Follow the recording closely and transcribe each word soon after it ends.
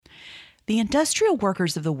The Industrial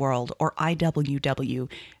Workers of the World, or IWW,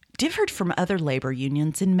 differed from other labor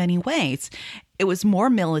unions in many ways. It was more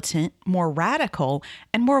militant, more radical,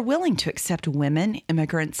 and more willing to accept women,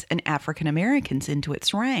 immigrants, and African Americans into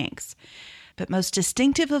its ranks. But most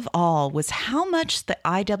distinctive of all was how much the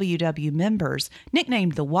IWW members,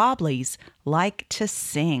 nicknamed the Wobblies, liked to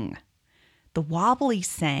sing. The Wobblies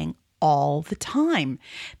sang all the time.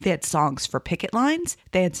 They had songs for picket lines,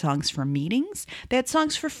 they had songs for meetings, they had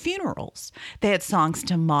songs for funerals, they had songs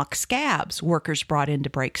to mock scabs workers brought in to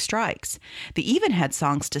break strikes. They even had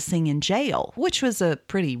songs to sing in jail, which was a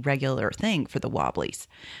pretty regular thing for the Wobblies.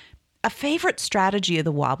 A favorite strategy of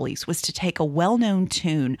the Wobblies was to take a well-known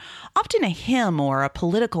tune, often a hymn or a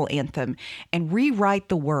political anthem, and rewrite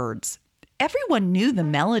the words. Everyone knew the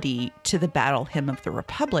melody to the Battle Hymn of the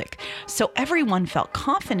Republic, so everyone felt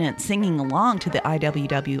confident singing along to the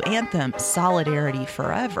IWW anthem, Solidarity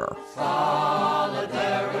Forever.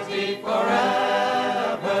 Solidarity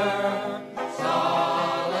forever.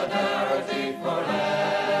 Solidarity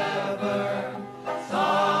forever.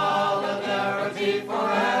 Solidarity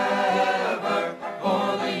forever.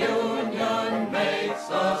 For the Union makes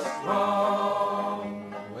us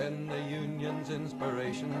strong. When the Union's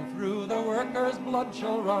inspiration through the workers' blood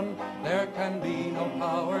shall run, there can be no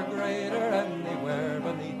power greater anywhere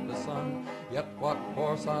beneath the sun. Yet what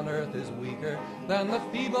force on earth is weaker than the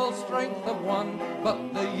feeble strength of one?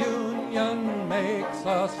 But the Union makes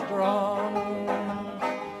us strong.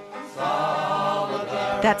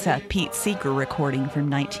 Solidarity. That's a Pete Seeger recording from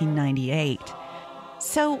 1998.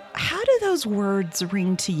 So how do those words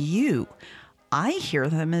ring to you? I hear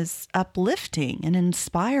them as uplifting and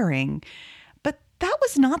inspiring. That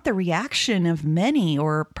was not the reaction of many,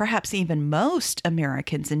 or perhaps even most,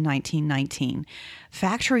 Americans in 1919.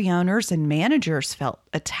 Factory owners and managers felt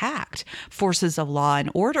attacked. Forces of law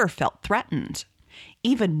and order felt threatened.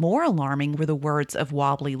 Even more alarming were the words of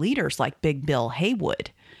Wobbly leaders like Big Bill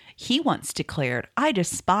Haywood. He once declared, "I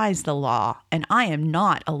despise the law, and I am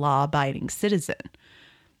not a law-abiding citizen."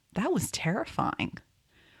 That was terrifying.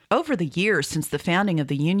 Over the years since the founding of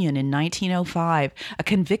the Union in 1905, a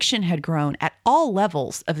conviction had grown at all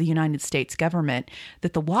levels of the United States government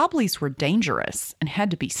that the Wobblies were dangerous and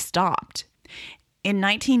had to be stopped. In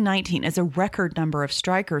 1919, as a record number of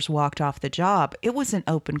strikers walked off the job, it was an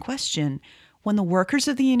open question. When the workers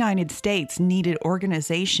of the United States needed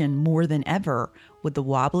organization more than ever, would the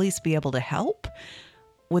Wobblies be able to help?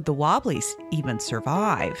 Would the Wobblies even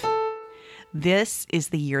survive? This is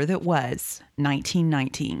the year that was,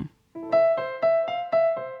 1919.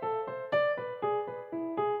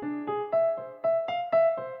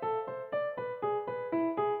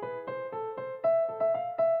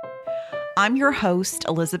 I'm your host,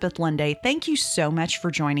 Elizabeth Lunday. Thank you so much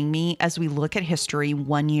for joining me as we look at history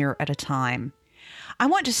one year at a time. I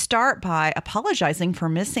want to start by apologizing for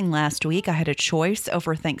missing last week. I had a choice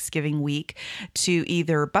over Thanksgiving week to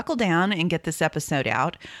either buckle down and get this episode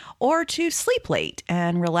out, or to sleep late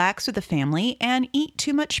and relax with the family and eat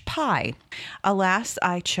too much pie. Alas,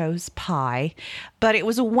 I chose pie, but it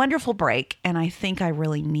was a wonderful break, and I think I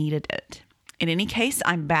really needed it. In any case,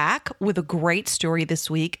 I'm back with a great story this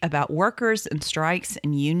week about workers and strikes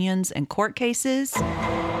and unions and court cases.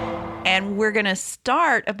 And we're going to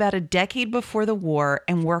start about a decade before the war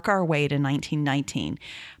and work our way to 1919.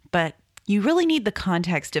 But you really need the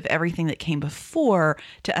context of everything that came before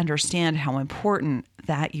to understand how important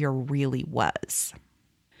that year really was.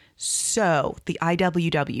 So, the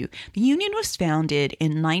IWW, the union was founded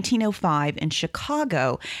in 1905 in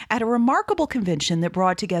Chicago at a remarkable convention that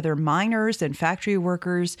brought together miners and factory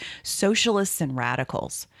workers, socialists and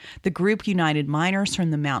radicals. The group united miners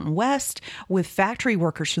from the Mountain West with factory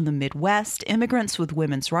workers from the Midwest, immigrants with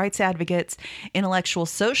women's rights advocates, intellectual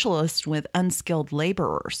socialists with unskilled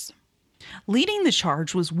laborers. Leading the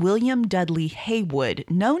charge was William Dudley Haywood,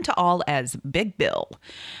 known to all as Big Bill.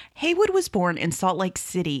 Haywood was born in Salt Lake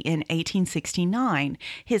City in 1869.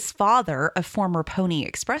 His father, a former Pony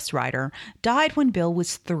Express rider, died when Bill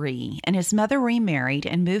was 3, and his mother remarried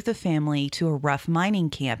and moved the family to a rough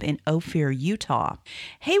mining camp in Ophir, Utah.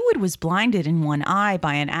 Haywood was blinded in one eye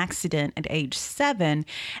by an accident at age 7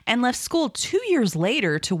 and left school 2 years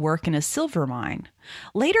later to work in a silver mine.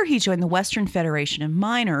 Later, he joined the Western Federation of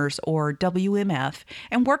Miners, or WMF,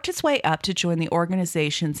 and worked his way up to join the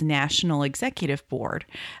organization's National Executive Board.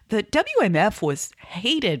 The WMF was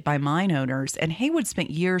hated by mine owners, and Haywood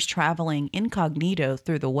spent years traveling incognito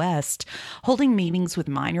through the West, holding meetings with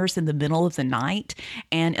miners in the middle of the night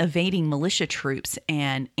and evading militia troops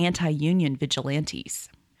and anti-union vigilantes.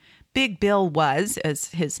 Big Bill was,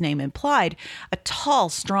 as his name implied, a tall,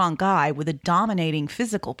 strong guy with a dominating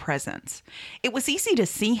physical presence. It was easy to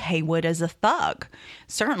see Haywood as a thug.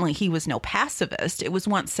 Certainly he was no pacifist. It was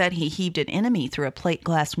once said he heaved an enemy through a plate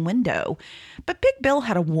glass window. But Big Bill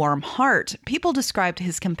had a warm heart. People described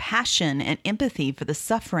his compassion and empathy for the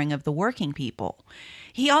suffering of the working people.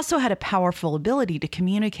 He also had a powerful ability to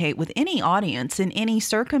communicate with any audience in any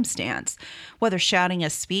circumstance, whether shouting a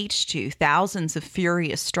speech to thousands of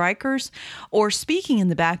furious strikers or speaking in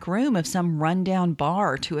the back room of some rundown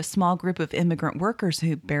bar to a small group of immigrant workers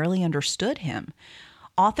who barely understood him.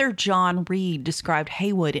 Author John Reed described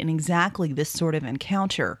Haywood in exactly this sort of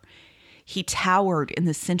encounter. He towered in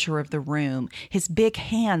the center of the room. His big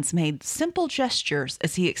hands made simple gestures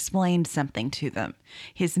as he explained something to them.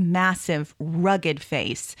 His massive, rugged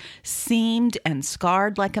face, seamed and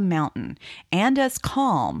scarred like a mountain, and as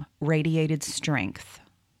calm, radiated strength.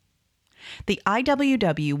 The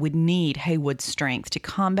IWW would need Haywood's strength to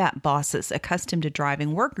combat bosses accustomed to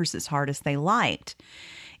driving workers as hard as they liked.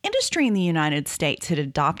 Industry in the United States had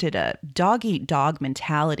adopted a dog-eat-dog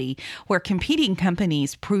mentality where competing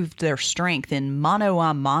companies proved their strength in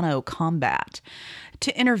mano-a-mano combat.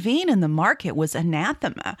 To intervene in the market was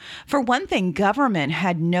anathema. For one thing, government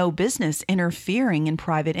had no business interfering in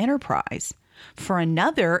private enterprise. For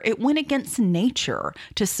another, it went against nature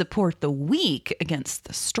to support the weak against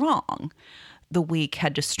the strong. The weak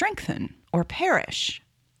had to strengthen or perish.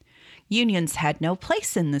 Unions had no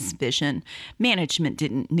place in this vision. Management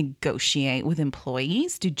didn't negotiate with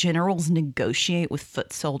employees. Do generals negotiate with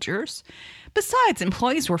foot soldiers? Besides,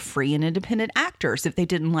 employees were free and independent actors. If they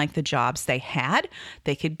didn't like the jobs they had,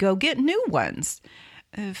 they could go get new ones.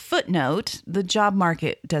 Footnote, the job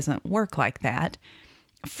market doesn't work like that.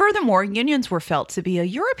 Furthermore, unions were felt to be a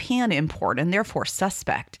European import and therefore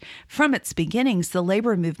suspect. From its beginnings, the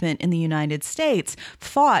labor movement in the United States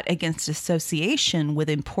fought against association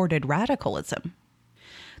with imported radicalism.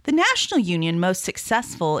 The National Union most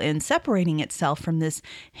successful in separating itself from this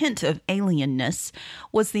hint of alienness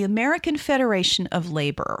was the American Federation of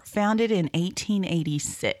Labor, founded in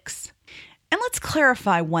 1886. And let's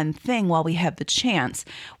clarify one thing while we have the chance.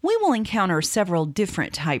 We will encounter several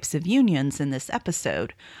different types of unions in this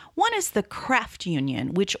episode. One is the craft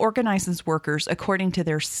union, which organizes workers according to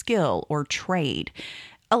their skill or trade.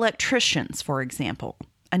 Electricians, for example.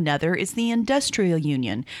 Another is the industrial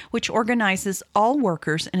union, which organizes all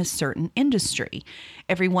workers in a certain industry.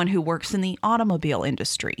 Everyone who works in the automobile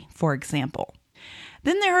industry, for example.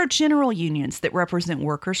 Then there are general unions that represent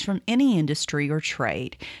workers from any industry or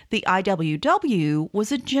trade. The IWW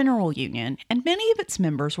was a general union, and many of its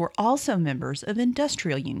members were also members of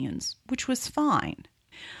industrial unions, which was fine.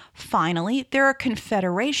 Finally, there are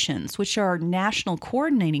confederations, which are national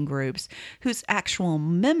coordinating groups whose actual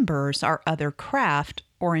members are other craft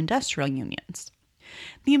or industrial unions.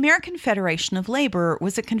 The American Federation of Labor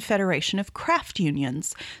was a confederation of craft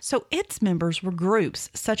unions, so its members were groups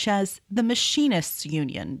such as the Machinists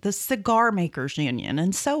Union, the Cigar Makers Union,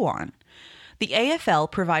 and so on. The AFL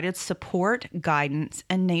provided support, guidance,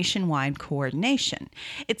 and nationwide coordination.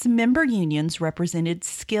 Its member unions represented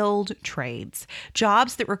skilled trades,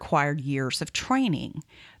 jobs that required years of training.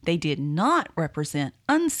 They did not represent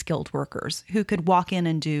unskilled workers who could walk in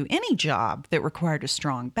and do any job that required a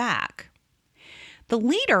strong back. The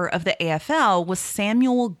leader of the AFL was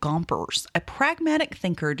Samuel Gompers, a pragmatic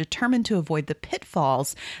thinker determined to avoid the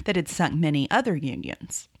pitfalls that had sunk many other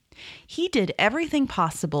unions. He did everything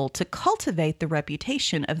possible to cultivate the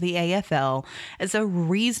reputation of the AFL as a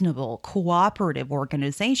reasonable, cooperative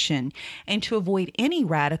organization and to avoid any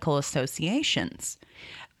radical associations.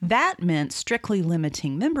 That meant strictly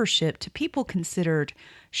limiting membership to people considered,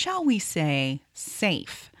 shall we say,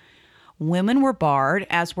 safe. Women were barred,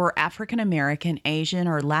 as were African American, Asian,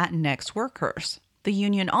 or Latinx workers. The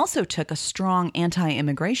union also took a strong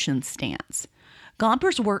anti-immigration stance.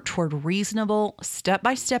 Gompers worked toward reasonable,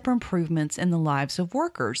 step-by-step improvements in the lives of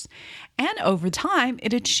workers, and over time,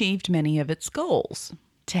 it achieved many of its goals.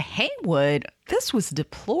 To Haywood, this was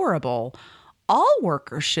deplorable. All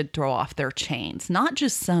workers should throw off their chains, not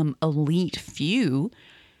just some elite few.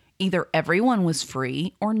 Either everyone was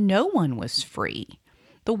free or no one was free.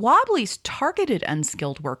 The Wobblies targeted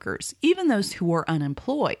unskilled workers, even those who were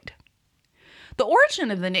unemployed. The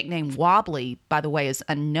origin of the nickname Wobbly, by the way, is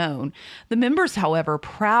unknown. The members, however,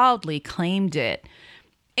 proudly claimed it.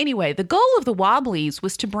 Anyway, the goal of the Wobblies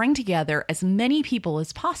was to bring together as many people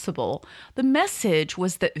as possible. The message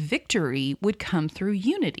was that victory would come through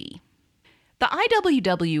unity. The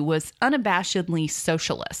IWW was unabashedly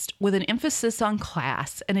socialist, with an emphasis on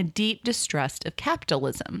class and a deep distrust of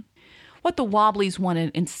capitalism. What the Wobblies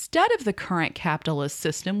wanted instead of the current capitalist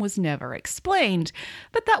system was never explained,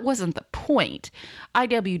 but that wasn't the point.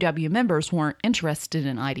 IWW members weren't interested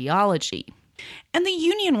in ideology. And the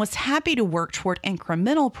union was happy to work toward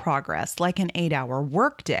incremental progress like an 8-hour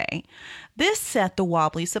workday. This set the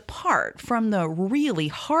Wobblies apart from the really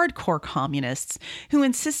hardcore communists who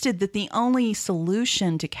insisted that the only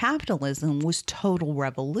solution to capitalism was total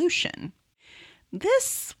revolution.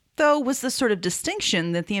 This, though, was the sort of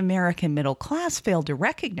distinction that the American middle class failed to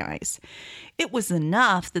recognize. It was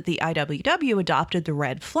enough that the IWW adopted the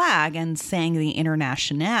red flag and sang the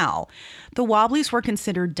Internationale. The Wobblies were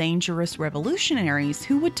considered dangerous revolutionaries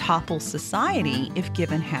who would topple society if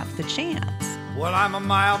given half the chance. Well, I'm a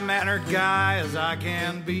mild-mannered guy as I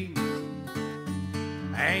can be.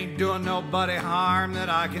 I ain't doing nobody harm that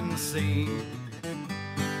I can see.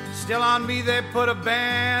 Still on me they put a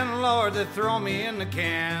ban, Lord, they throw me in the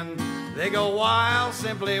can. They go wild,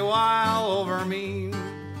 simply wild over me.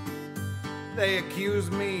 They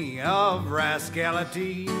accuse me of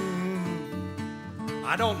rascality.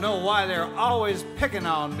 I don't know why they're always picking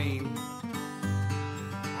on me.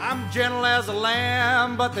 I'm gentle as a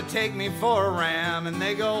lamb, but they take me for a ram. And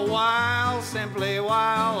they go wild, simply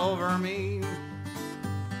wild over me.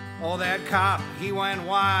 Oh, that cop, he went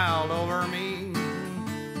wild over me.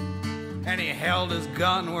 And he held his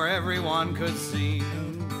gun where everyone could see.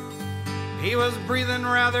 He was breathing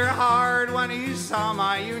rather hard when he saw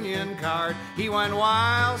my union card. He went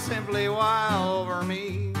wild, simply wild over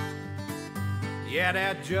me. Yeah,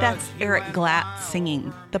 that judge. That's Eric Glatt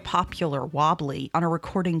singing the popular Wobbly on a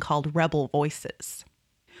recording called Rebel Voices.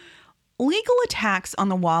 Legal attacks on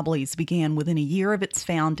the Wobblies began within a year of its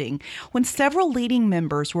founding when several leading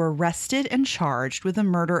members were arrested and charged with the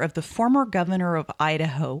murder of the former governor of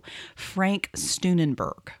Idaho, Frank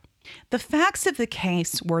Steunenberg. The facts of the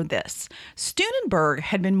case were this. Steunenberg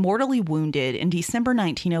had been mortally wounded in December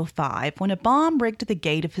 1905 when a bomb rigged at the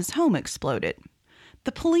gate of his home exploded.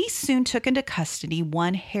 The police soon took into custody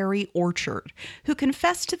one Harry Orchard, who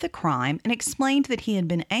confessed to the crime and explained that he had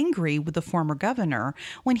been angry with the former governor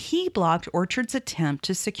when he blocked Orchard's attempt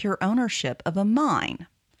to secure ownership of a mine.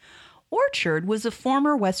 Orchard was a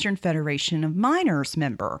former Western Federation of Miners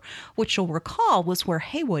member, which you'll recall was where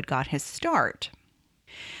Haywood got his start.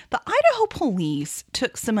 The Idaho police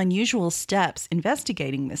took some unusual steps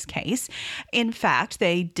investigating this case. In fact,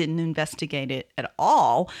 they didn't investigate it at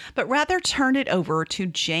all, but rather turned it over to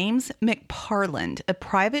James McParland, a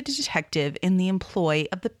private detective in the employ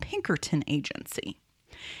of the Pinkerton Agency.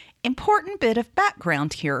 Important bit of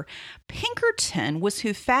background here. Pinkerton was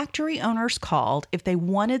who factory owners called if they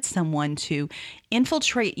wanted someone to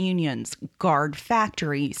infiltrate unions, guard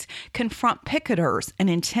factories, confront picketers, and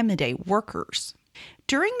intimidate workers.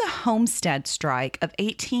 During the Homestead Strike of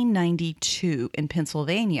 1892 in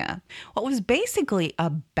Pennsylvania, what was basically a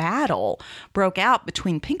battle broke out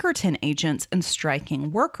between Pinkerton agents and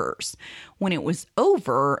striking workers. When it was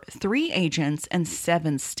over, 3 agents and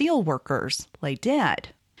 7 steel workers lay dead.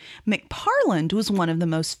 McParland was one of the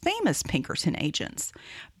most famous Pinkerton agents.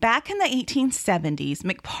 Back in the 1870s,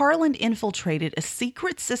 McParland infiltrated a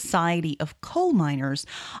secret society of coal miners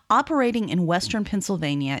operating in western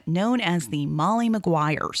Pennsylvania known as the Molly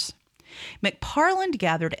Maguires. McParland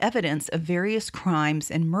gathered evidence of various crimes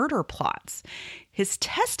and murder plots. His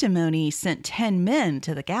testimony sent 10 men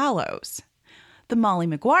to the gallows. The Molly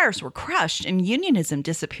Maguires were crushed and unionism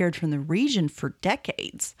disappeared from the region for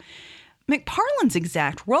decades. McParland's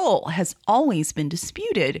exact role has always been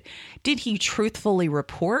disputed. Did he truthfully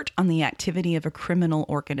report on the activity of a criminal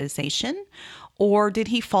organization? Or did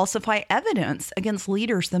he falsify evidence against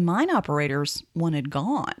leaders the mine operators wanted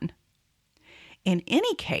gone? In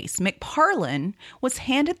any case, McParland was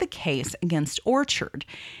handed the case against Orchard,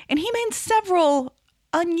 and he made several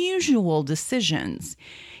unusual decisions.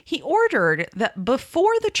 He ordered that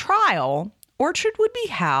before the trial, Orchard would be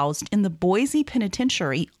housed in the Boise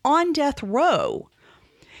Penitentiary on death row.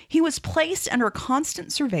 He was placed under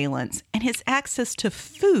constant surveillance, and his access to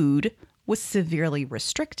food was severely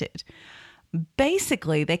restricted.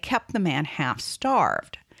 Basically, they kept the man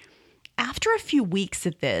half-starved. After a few weeks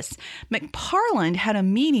of this, McParland had a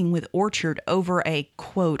meeting with Orchard over a,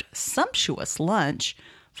 quote, sumptuous lunch,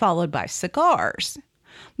 followed by cigars.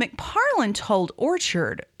 McParland told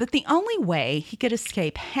Orchard that the only way he could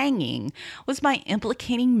escape hanging was by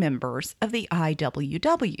implicating members of the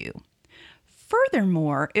IWW.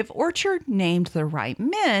 Furthermore, if Orchard named the right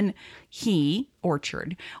men, he,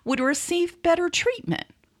 Orchard, would receive better treatment,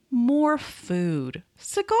 more food,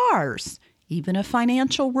 cigars, even a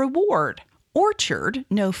financial reward. Orchard,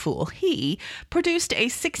 no fool he, produced a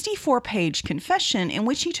 64-page confession in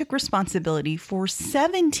which he took responsibility for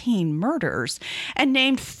 17 murders and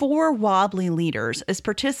named 4 Wobbly leaders as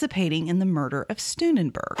participating in the murder of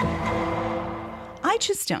Steunenberg. I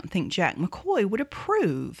just don't think Jack McCoy would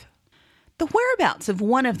approve. The whereabouts of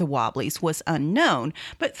one of the Wobblies was unknown,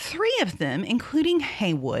 but 3 of them, including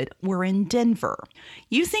Haywood, were in Denver.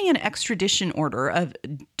 Using an extradition order of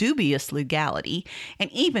dubious legality and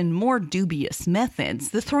even more dubious methods,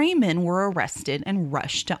 the 3 men were arrested and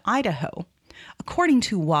rushed to Idaho. According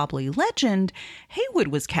to Wobbly legend, Haywood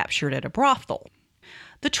was captured at a brothel.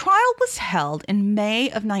 The trial was held in May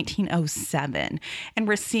of 1907 and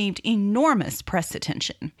received enormous press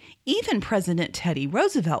attention. Even President Teddy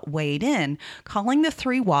Roosevelt weighed in, calling the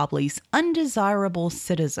 3 Wobblies undesirable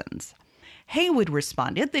citizens. Haywood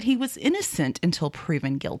responded that he was innocent until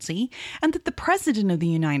proven guilty and that the President of the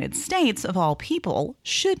United States, of all people,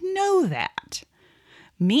 should know that.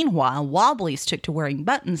 Meanwhile, Wobblies took to wearing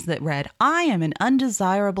buttons that read, "I am an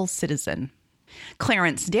undesirable citizen."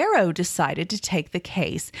 Clarence Darrow decided to take the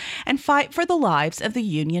case and fight for the lives of the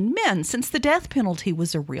Union men since the death penalty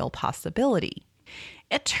was a real possibility.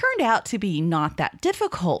 It turned out to be not that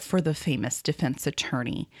difficult for the famous defense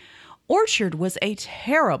attorney. Orchard was a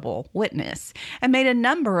terrible witness and made a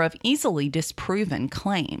number of easily disproven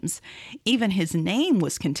claims. Even his name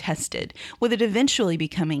was contested, with it eventually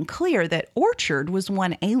becoming clear that Orchard was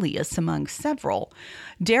one alias among several.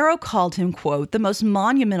 Darrow called him, quote, the most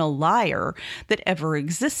monumental liar that ever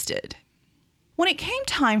existed. When it came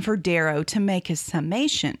time for Darrow to make his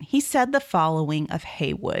summation, he said the following of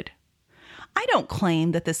Haywood. "I don't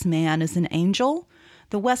claim that this man is an angel.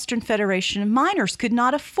 The Western Federation of Miners could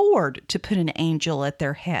not afford to put an angel at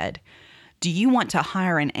their head. Do you want to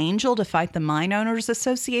hire an angel to fight the Mine Owners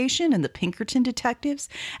Association and the Pinkerton detectives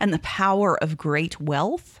and the power of great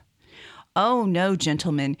wealth? Oh, no,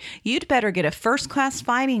 gentlemen, you'd better get a first-class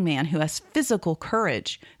fighting man who has physical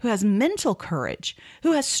courage, who has mental courage,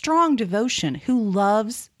 who has strong devotion, who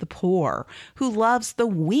loves the poor, who loves the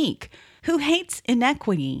weak, who hates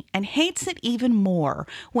inequity and hates it even more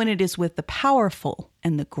when it is with the powerful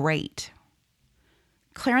and the great."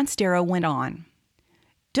 Clarence Darrow went on,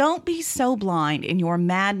 "Don't be so blind in your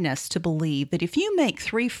madness to believe that if you make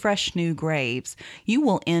 3 fresh new graves, you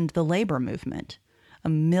will end the labor movement.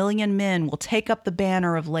 1,000,000 men will take up the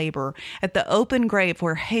banner of labor at the open grave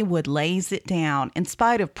where Haywood lays it down, in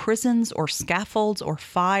spite of prisons or scaffolds or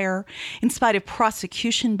fire, in spite of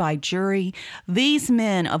prosecution by jury. These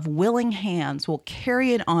men of willing hands will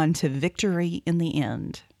carry it on to victory in the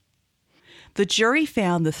end." The jury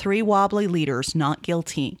found the 3 Wobbly leaders not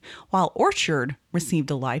guilty, while Orchard received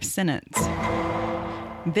a life sentence.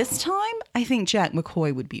 This time, I think Jack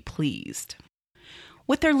McCoy would be pleased.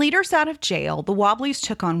 With their leaders out of jail, the Wobblies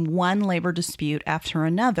took on one labor dispute after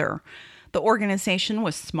another. The organization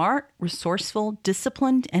was smart, resourceful,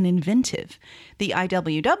 disciplined, and inventive. The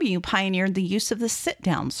IWW pioneered the use of the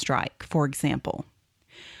sit-down strike, for example.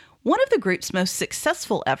 One of the group's most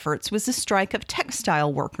successful efforts was the strike of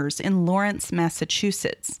textile workers in Lawrence,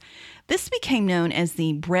 Massachusetts. This became known as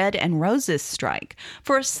the Bread and Roses strike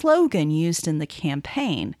for a slogan used in the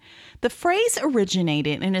campaign. The phrase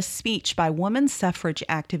originated in a speech by women's suffrage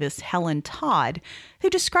activist Helen Todd, who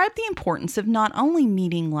described the importance of not only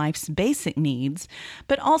meeting life's basic needs,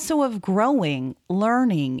 but also of growing,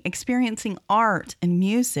 learning, experiencing art and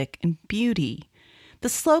music and beauty. The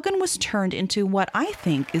slogan was turned into what I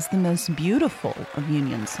think is the most beautiful of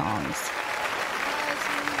Union songs.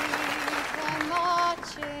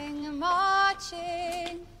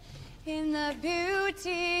 Marching in the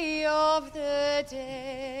beauty of the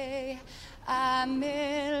day,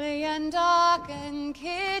 1,000,000 darkened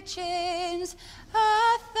kitchens,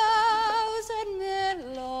 1,000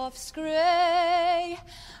 mil lofts grey,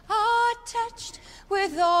 are touched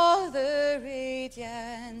with all the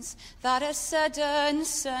radiance that a sudden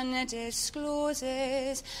sun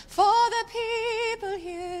discloses. For the people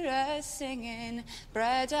hear us singing,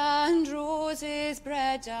 bread and roses,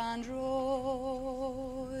 bread and roses.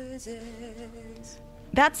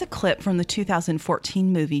 That's a clip from the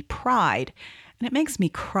 2014 movie Pride, and it makes me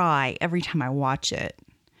cry every time I watch it.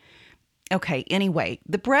 Okay, anyway,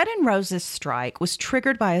 the Bread and Roses strike was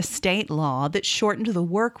triggered by a state law that shortened the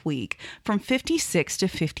work week from 56 to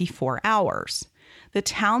 54 hours. The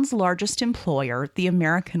town's largest employer, the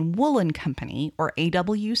American Woolen Company, or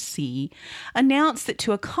AWC, announced that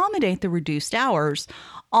to accommodate the reduced hours,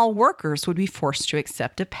 all workers would be forced to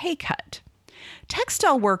accept a pay cut.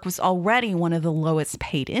 Textile work was already one of the lowest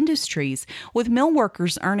paid industries, with mill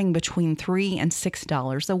workers earning between $3 and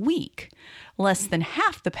 $6 a week, less than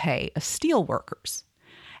half the pay of steel workers.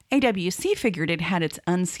 AWC figured it had its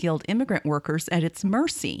unskilled immigrant workers at its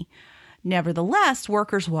mercy. Nevertheless,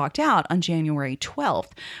 workers walked out on January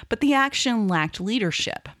 12th, but the action lacked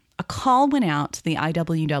leadership. A call went out to the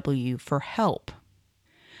IWW for help.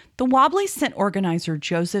 The Wobblies sent organizer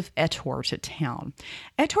Joseph Ettor to town.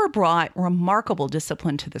 Ettor brought remarkable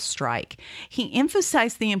discipline to the strike. He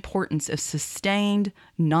emphasized the importance of sustained,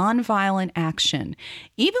 nonviolent action,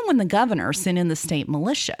 even when the governor sent in the state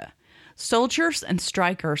militia. Soldiers and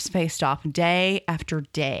strikers faced off day after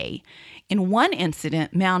day. In one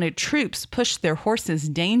incident, mounted troops pushed their horses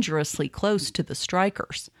dangerously close to the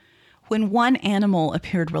strikers. When one animal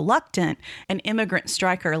appeared reluctant, an immigrant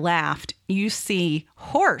striker laughed, "You see,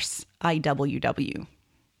 horse, IWW."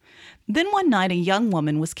 Then one night, a young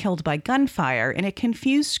woman was killed by gunfire in a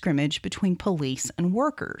confused scrimmage between police and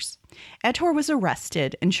workers. Ettor was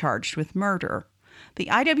arrested and charged with murder. The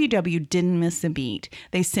IWW didn't miss a beat.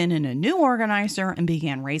 They sent in a new organizer and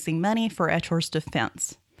began raising money for Ettor's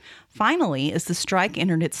defense. Finally, as the strike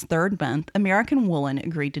entered its third month, American Woolen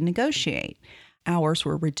agreed to negotiate. Hours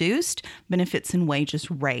were reduced, benefits and wages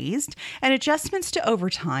raised, and adjustments to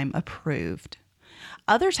overtime approved.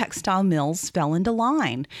 Other textile mills fell into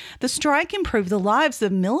line. The strike improved the lives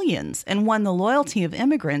of millions and won the loyalty of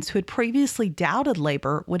immigrants who had previously doubted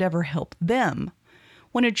labor would ever help them.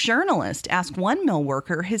 When a journalist asked one mill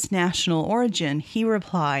worker his national origin, he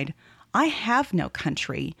replied, "I have no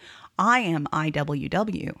country. I am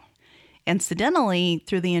IWW." Incidentally,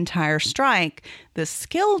 through the entire strike, the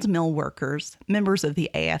skilled mill workers, members of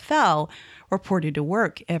the AFL, reported to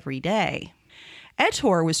work every day.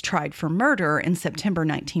 Ettor was tried for murder in September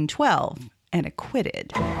 1912 and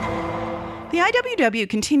acquitted. The IWW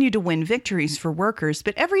continued to win victories for workers,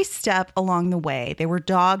 but every step along the way, they were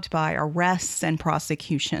dogged by arrests and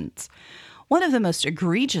prosecutions. One of the most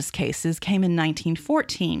egregious cases came in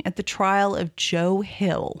 1914 at the trial of Joe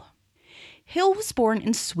Hill. Hill was born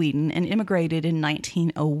in Sweden and immigrated in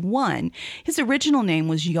 1901. His original name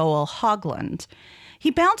was Joel Haglund.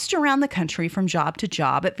 He bounced around the country from job to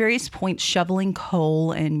job, at various points shoveling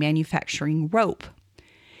coal and manufacturing rope.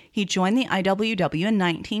 He joined the IWW in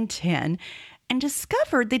 1910 and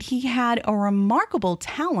discovered that he had a remarkable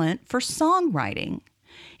talent for songwriting.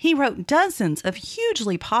 He wrote dozens of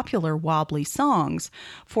hugely popular Wobbly songs.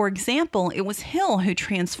 For example, it was Hill who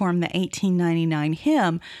transformed the 1899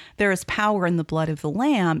 hymn, "There is Power in the Blood of the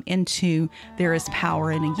Lamb," into "There is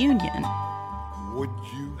Power in a Union." Would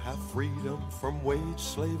you have freedom from wage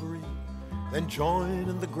slavery? Then join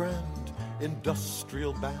in the grand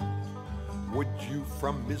industrial band. Would you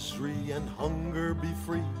from misery and hunger be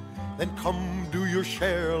free? Then come do your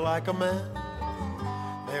share like a man.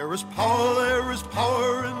 There is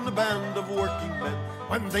power in the band of working men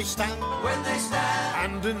when they stand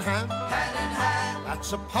hand in hand.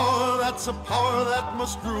 That's a power that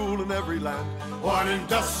must rule in every land. One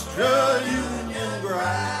industrial union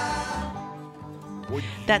grand.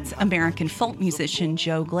 That's American folk musician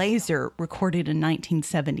Joe Glazer, recorded in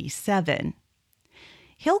 1977.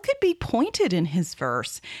 Hill could be pointed in his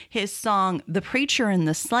verse. His song, "The Preacher and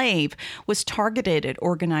the Slave," was targeted at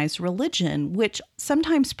organized religion, which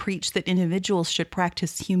sometimes preached that individuals should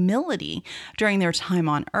practice humility during their time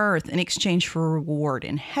on earth in exchange for a reward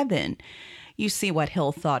in heaven. You see what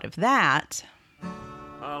Hill thought of that.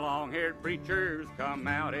 Long-haired preachers come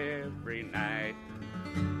out every night.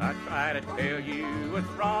 I try to tell you what's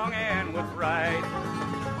wrong and what's right.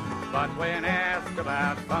 But when asked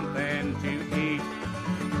about something to eat,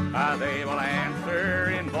 they will answer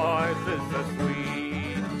in voices so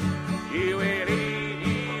sweet. You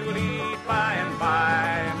will eat by and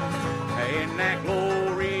by, in that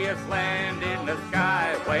glorious land in the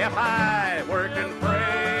sky, way up high, work and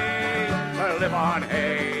pray, live on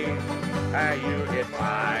hay. You get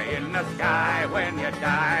by in the sky when you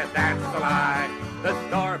die, that's a lie. The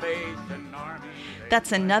Starvation Army.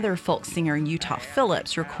 That's another folk singer, Utah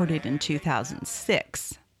Phillips, recorded in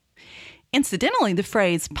 2006. Incidentally, the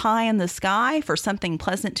phrase "pie in the sky" for something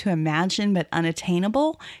pleasant to imagine but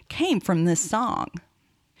unattainable came from this song.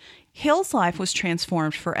 Hill's life was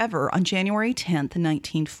transformed forever on January 10th,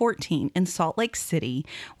 1914 in Salt Lake City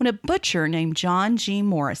when a butcher named John G.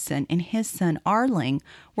 Morrison and his son Arling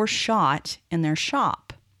were shot in their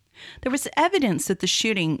shop. There was evidence that the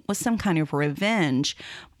shooting was some kind of revenge.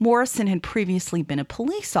 Morrison had previously been a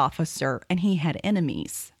police officer and he had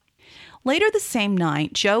enemies. Later the same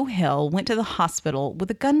night, Joe Hill went to the hospital with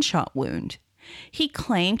a gunshot wound. He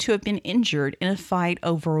claimed to have been injured in a fight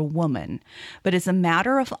over a woman, but as a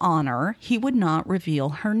matter of honor, he would not reveal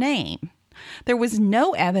her name. There was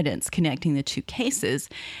no evidence connecting the two cases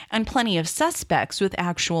and plenty of suspects with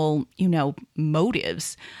actual,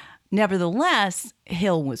 motives. Nevertheless,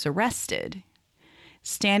 Hill was arrested.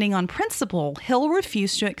 Standing on principle, Hill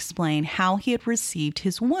refused to explain how he had received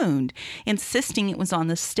his wound, insisting it was on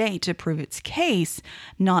the state to prove its case,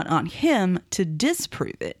 not on him to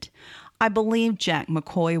disprove it. I believe Jack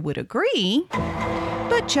McCoy would agree,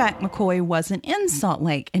 but Jack McCoy wasn't in Salt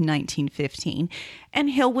Lake in 1915, and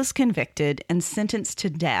Hill was convicted and sentenced to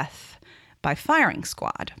death by firing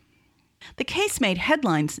squad. The case made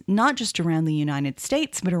headlines not just around the United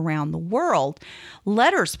States, but around the world.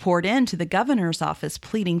 Letters poured into the governor's office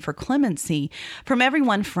pleading for clemency from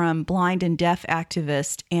everyone from blind and deaf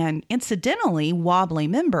activist and, incidentally, Wobbly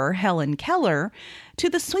member Helen Keller to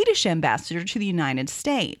the Swedish ambassador to the United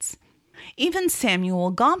States. Even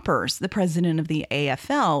Samuel Gompers, the president of the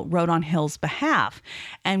AFL, wrote on Hill's behalf,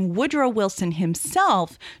 and Woodrow Wilson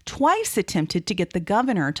himself twice attempted to get the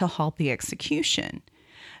governor to halt the execution.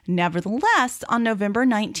 Nevertheless, on November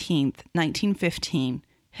 19th, 1915,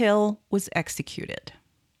 Hill was executed.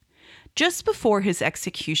 Just before his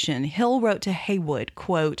execution, Hill wrote to Haywood,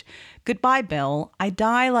 quote, "Goodbye, Bill. I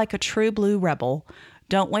die like a true blue rebel.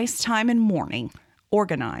 Don't waste time in mourning.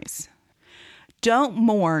 Organize." Don't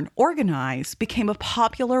mourn, organize became a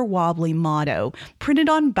popular Wobbly motto, printed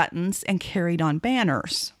on buttons and carried on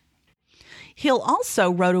banners. Hill also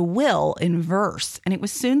wrote a will in verse, and it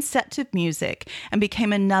was soon set to music and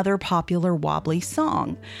became another popular Wobbly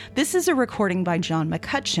song. This is a recording by John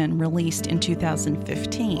McCutcheon, released in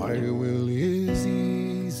 2015. My will is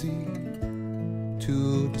easy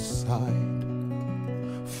to decide,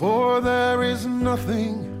 for there is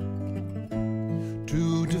nothing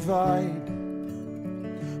to divide.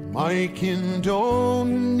 My kin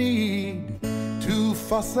don't need to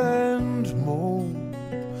fuss and moan.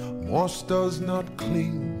 Moss does not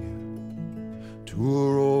cling to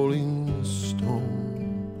a rolling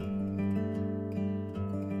stone.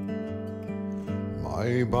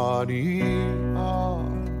 My body,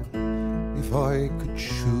 if I could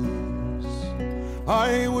choose,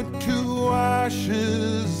 I would to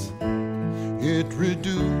ashes it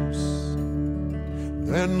reduce.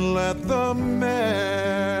 Then let the merry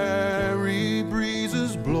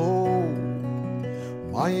breezes blow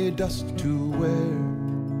my dust to where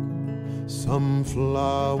some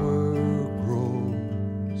flower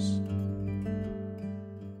grows.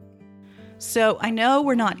 So I know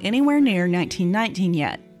we're not anywhere near 1919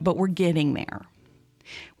 yet, but we're getting there.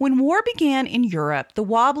 When war began in Europe, the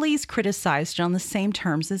Wobblies criticized it on the same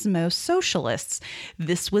terms as most socialists.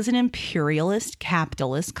 This was an imperialist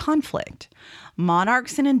capitalist conflict.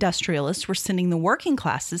 Monarchs and industrialists were sending the working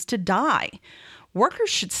classes to die. Workers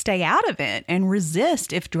should stay out of it and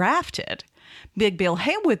resist if drafted. Big Bill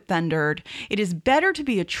Haywood thundered, "It is better to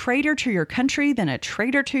be a traitor to your country than a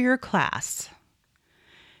traitor to your class."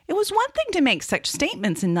 It was one thing to make such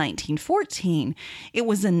statements in 1914. It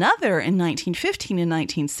was another in 1915 and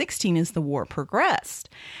 1916 as the war progressed.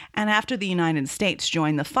 And after the United States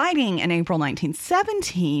joined the fighting in April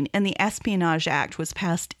 1917 and the Espionage Act was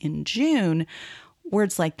passed in June,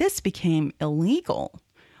 words like this became illegal.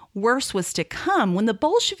 Worse was to come when the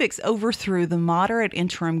Bolsheviks overthrew the moderate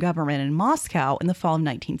interim government in Moscow in the fall of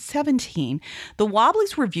 1917. The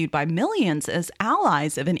Wobblies were viewed by millions as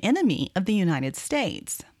allies of an enemy of the United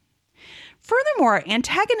States. Furthermore,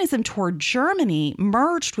 antagonism toward Germany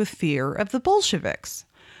merged with fear of the Bolsheviks.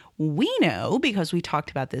 We know, because we talked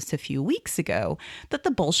about this a few weeks ago, that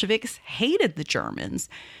the Bolsheviks hated the Germans.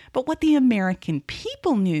 But what the American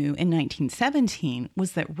people knew in 1917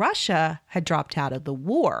 was that Russia had dropped out of the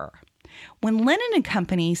war. When Lenin and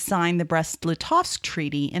company signed the Brest-Litovsk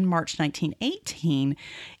Treaty in March 1918,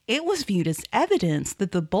 it was viewed as evidence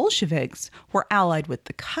that the Bolsheviks were allied with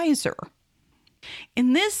the Kaiser.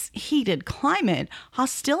 In this heated climate,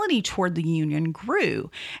 hostility toward the Union grew,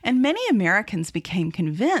 and many Americans became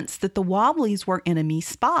convinced that the Wobblies were enemy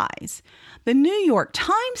spies. The New York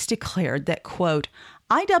Times declared that, quote,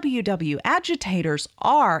 IWW agitators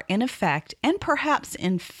are, in effect, and perhaps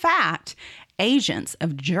in fact, agents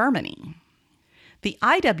of Germany. The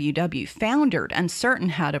IWW foundered, uncertain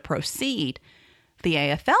how to proceed. The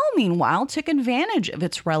AFL, meanwhile, took advantage of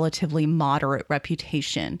its relatively moderate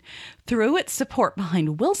reputation, threw its support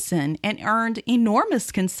behind Wilson, and earned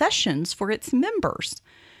enormous concessions for its members.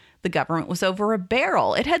 The government was over a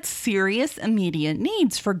barrel. It had serious immediate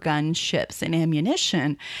needs for guns, ships, and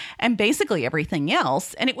ammunition, and basically everything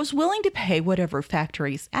else, and it was willing to pay whatever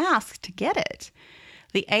factories asked to get it.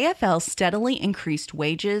 The AFL steadily increased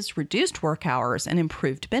wages, reduced work hours, and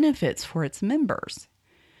improved benefits for its members.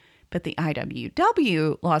 But the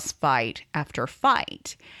IWW lost fight after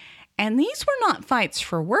fight. And these were not fights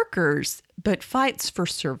for workers, but fights for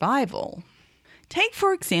survival. Take,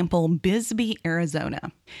 for example, Bisbee,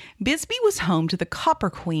 Arizona. Bisbee was home to the Copper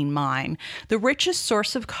Queen mine, the richest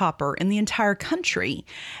source of copper in the entire country,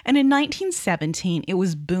 and in 1917 it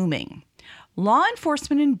was booming. Law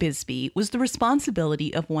enforcement in Bisbee was the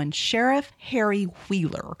responsibility of one Sheriff Harry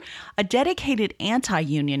Wheeler, a dedicated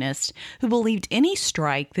anti-unionist who believed any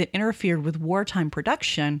strike that interfered with wartime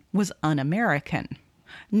production was un-American.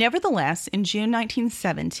 Nevertheless, in June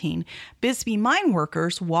 1917, Bisbee mine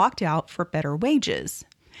workers walked out for better wages.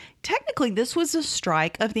 Technically, this was a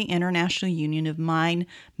strike of the International Union of Mine,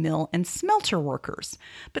 Mill, and Smelter Workers,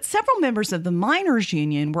 but several members of the Miners'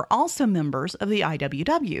 Union were also members of the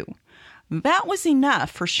IWW. That was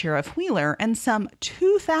enough for Sheriff Wheeler and some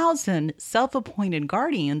 2,000 self-appointed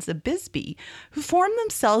guardians of Bisbee who formed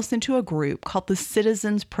themselves into a group called the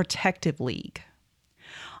Citizens Protective League.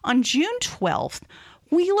 On June 12th,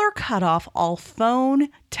 Wheeler cut off all phone,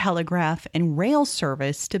 telegraph, and rail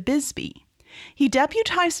service to Bisbee. He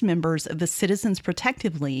deputized members of the Citizens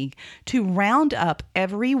Protective League to round up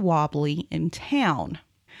every wobbly in town.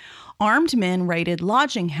 Armed men raided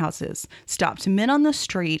lodging houses, stopped men on the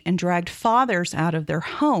street, and dragged fathers out of their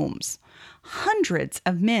homes. Hundreds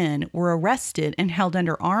of men were arrested and held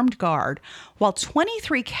under armed guard, while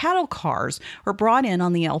 23 cattle cars were brought in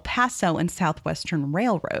on the El Paso and Southwestern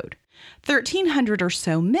Railroad. 1,300 or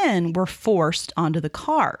so men were forced onto the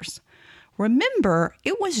cars. Remember,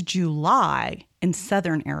 it was July in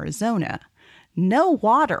southern Arizona. No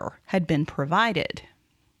water had been provided.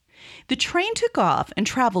 The train took off and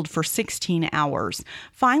traveled for 16 hours,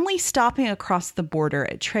 finally stopping across the border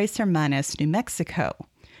at Tres Hermanas, New Mexico,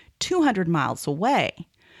 200 miles away.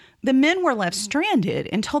 The men were left stranded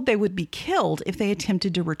and told they would be killed if they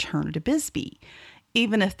attempted to return to Bisbee,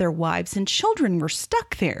 even if their wives and children were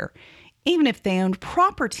stuck there, even if they owned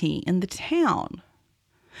property in the town.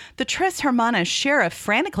 The Tres Hermanas sheriff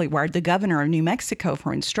frantically wired the governor of New Mexico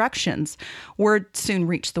for instructions. Word soon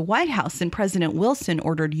reached the White House, and President Wilson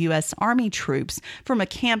ordered U.S. Army troops from a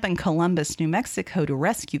camp in Columbus, New Mexico, to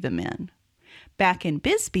rescue the men. Back in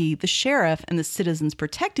Bisbee, the sheriff and the Citizens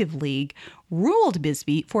Protective League ruled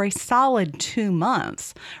Bisbee for a solid 2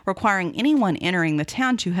 months, requiring anyone entering the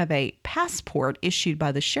town to have a passport issued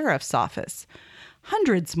by the sheriff's office.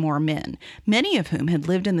 Hundreds more men, many of whom had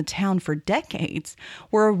lived in the town for decades,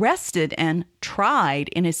 were arrested and tried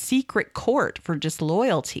in a secret court for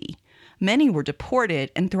disloyalty. Many were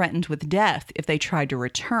deported and threatened with death if they tried to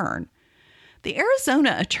return. The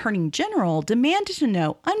Arizona Attorney General demanded to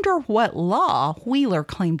know under what law Wheeler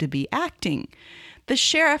claimed to be acting. The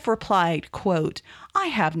sheriff replied, quote, "I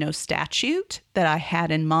have no statute that I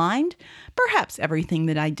had in mind. Perhaps everything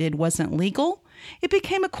that I did wasn't legal. It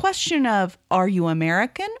became a question of, are you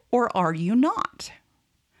American or are you not?"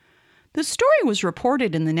 The story was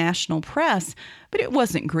reported in the national press, but it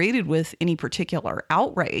wasn't greeted with any particular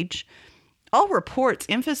outrage. All reports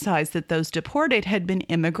emphasized that those deported had been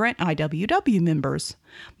immigrant IWW members.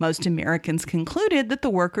 Most Americans concluded that the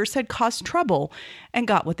workers had caused trouble and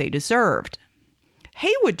got what they deserved.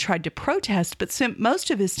 Haywood tried to protest, but spent most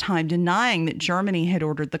of his time denying that Germany had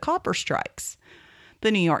ordered the copper strikes.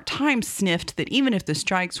 The New York Times sniffed that even if the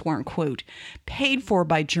strikes weren't, quote, paid for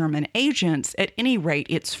by German agents, at any rate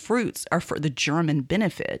its fruits are for the German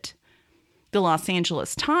benefit. The Los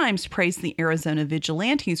Angeles Times praised the Arizona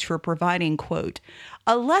vigilantes for providing, quote,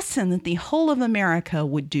 a lesson that the whole of America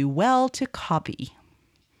would do well to copy.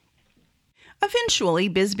 Eventually,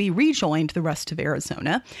 Bisbee rejoined the rest of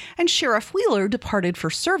Arizona, and Sheriff Wheeler departed for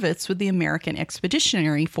service with the American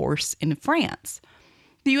Expeditionary Force in France.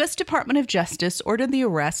 The U.S. Department of Justice ordered the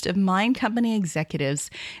arrest of mine company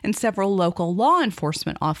executives and several local law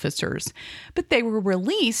enforcement officers, but they were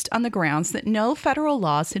released on the grounds that no federal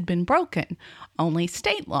laws had been broken, only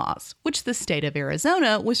state laws, which the state of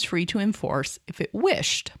Arizona was free to enforce if it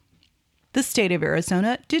wished. The state of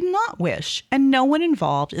Arizona did not wish, and no one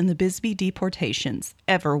involved in the Bisbee deportations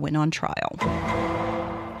ever went on trial.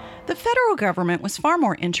 The federal government was far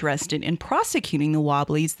more interested in prosecuting the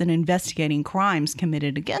Wobblies than investigating crimes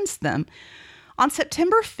committed against them. On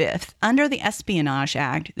September 5th, under the Espionage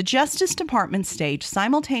Act, the Justice Department staged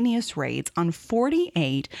simultaneous raids on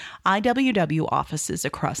 48 IWW offices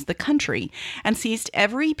across the country and seized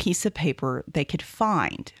every piece of paper they could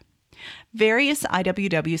find. Various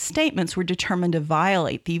IWW statements were determined to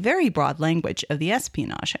violate the very broad language of the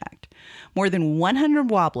Espionage Act. More than 100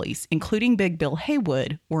 Wobblies, including Big Bill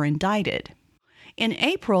Haywood, were indicted. In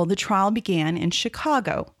April, the trial began in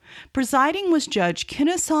Chicago. Presiding was Judge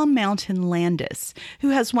Kennesaw Mountain Landis, who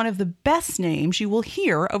has one of the best names you will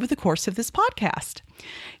hear over the course of this podcast.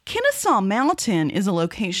 Kennesaw Mountain is a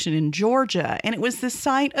location in Georgia, and it was the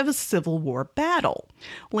site of a Civil War battle.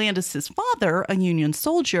 Landis's father, a Union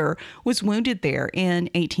soldier, was wounded there in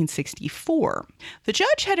 1864. The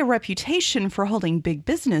judge had a reputation for holding big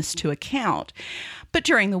business to account, but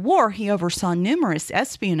during the war, he oversaw numerous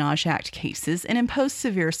Espionage Act cases and imposed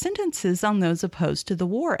severe sentences on those opposed to the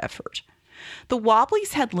war effort. The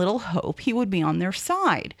Wobblies had little hope he would be on their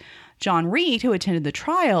side. John Reed, who attended the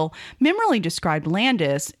trial, memorably described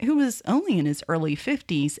Landis, who was only in his early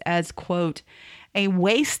 50s, as, quote, a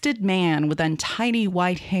wasted man with untidy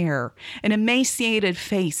white hair, an emaciated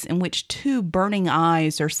face in which 2 burning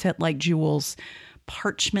eyes are set like jewels,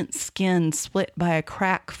 parchment skin split by a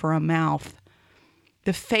crack for a mouth,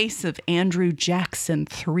 the face of Andrew Jackson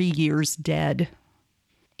 3 years dead.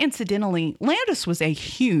 Incidentally, Landis was a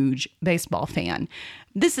huge baseball fan.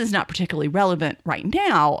 This is not particularly relevant right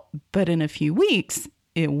now, but in a few weeks,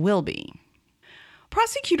 it will be.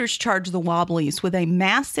 Prosecutors charged the Wobblies with a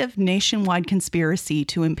massive nationwide conspiracy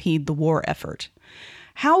to impede the war effort.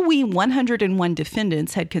 How we 101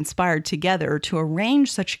 defendants had conspired together to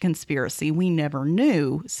arrange such a conspiracy we never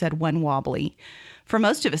knew, said one Wobbly, for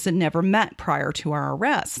most of us had never met prior to our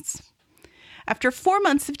arrests. After 4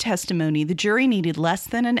 months of testimony, the jury needed less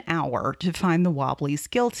than an hour to find the Wobblies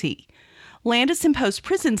guilty. Landis imposed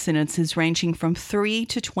prison sentences ranging from 3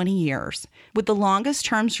 to 20 years, with the longest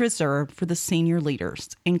terms reserved for the senior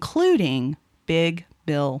leaders, including Big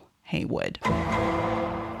Bill Haywood.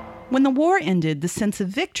 When the war ended, the sense of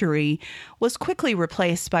victory was quickly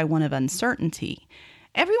replaced by one of uncertainty.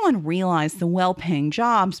 Everyone realized the well-paying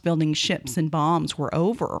jobs building ships and bombs were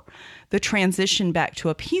over. The transition back to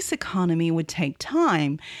a peace economy would take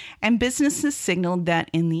time, and businesses signaled that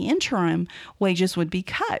in the interim, wages would be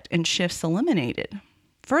cut and shifts eliminated.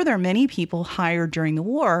 Further, many people hired during the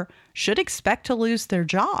war should expect to lose their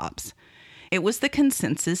jobs. It was the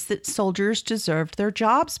consensus that soldiers deserved their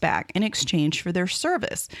jobs back in exchange for their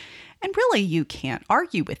service. And really, you can't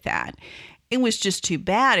argue with that. It was just too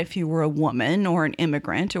bad if you were a woman or an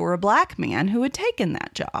immigrant or a black man who had taken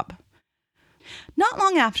that job. Not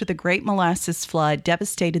long after the Great Molasses Flood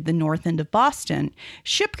devastated the north end of Boston,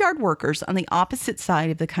 shipyard workers on the opposite side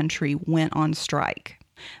of the country went on strike.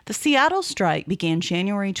 The Seattle strike began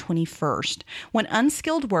January 21st, when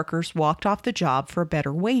unskilled workers walked off the job for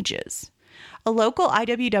better wages. A local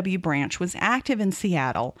IWW branch was active in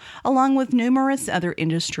Seattle, along with numerous other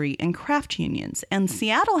industry and craft unions, and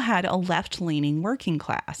Seattle had a left-leaning working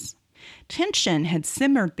class. Tension had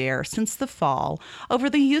simmered there since the fall over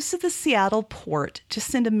the use of the Seattle port to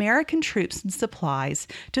send American troops and supplies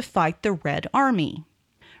to fight the Red Army.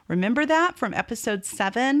 Remember that from episode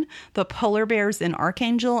 7, the polar bears in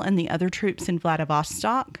Archangel and the other troops in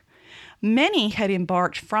Vladivostok? Many had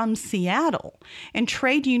embarked from Seattle, and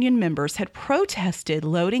trade union members had protested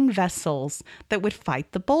loading vessels that would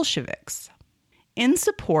fight the Bolsheviks. In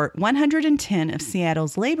support, 110 of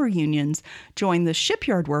Seattle's labor unions joined the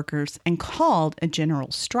shipyard workers and called a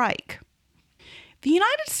general strike. The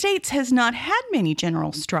United States has not had many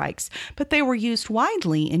general strikes, but they were used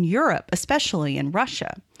widely in Europe, especially in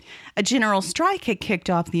Russia. A general strike had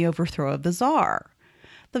kicked off the overthrow of the Tsar.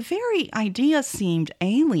 The very idea seemed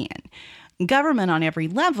alien. Government on every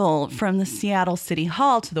level, from the Seattle City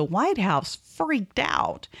Hall to the White House, freaked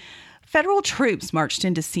out. Federal troops marched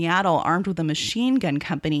into Seattle armed with a machine gun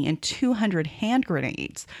company and 200 hand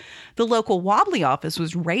grenades. The local Wobbly office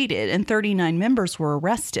was raided and 39 members were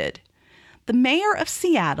arrested. The mayor of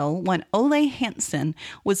Seattle, one Ole Hansen,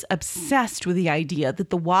 was obsessed with the idea that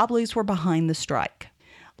the Wobblies were behind the strike.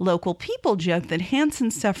 Local people joked that Hansen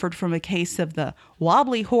suffered from a case of the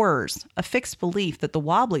Wobbly horrors, a fixed belief that the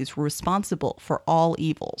Wobblies were responsible for all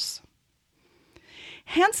evils.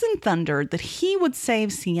 Hansen thundered that he would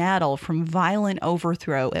save Seattle from violent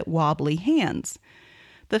overthrow at Wobbly hands.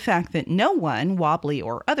 The fact that no one, Wobbly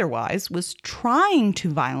or otherwise, was trying to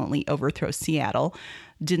violently overthrow Seattle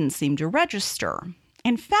didn't seem to register.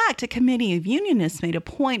 In fact, a committee of unionists made a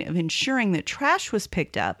point of ensuring that trash was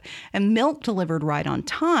picked up and milk delivered right on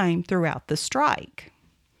time throughout the strike.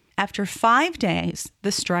 After 5 days,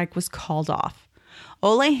 the strike was called off.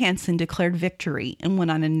 Ole Hansen declared victory and went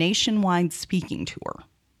on a nationwide speaking tour.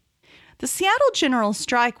 The Seattle General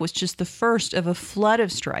Strike was just the first of a flood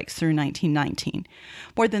of strikes through 1919.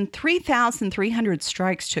 More than 3,300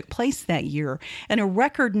 strikes took place that year, and a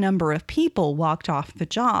record number of people walked off the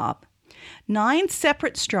job. 9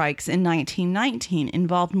 separate strikes in 1919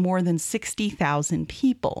 involved more than 60,000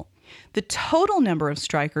 people. The total number of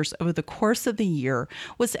strikers over the course of the year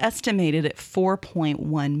was estimated at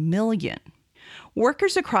 4.1 million.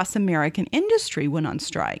 Workers across American industry went on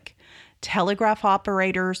strike. Telegraph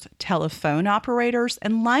operators, telephone operators,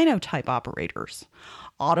 and linotype operators.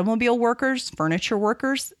 Automobile workers, furniture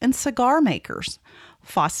workers, and cigar makers.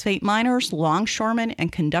 Phosphate miners, longshoremen,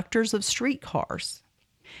 and conductors of streetcars.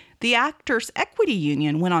 The Actors' Equity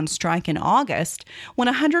Union went on strike in August when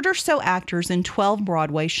 100 or so actors in 12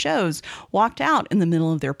 Broadway shows walked out in the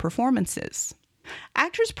middle of their performances.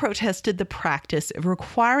 Actors protested the practice of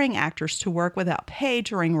requiring actors to work without pay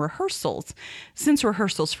during rehearsals, since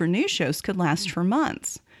rehearsals for new shows could last for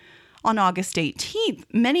months. On August 18th,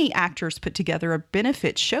 many actors put together a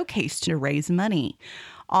benefit showcase to raise money.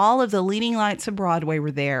 All of the leading lights of Broadway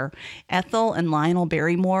were there. Ethel and Lionel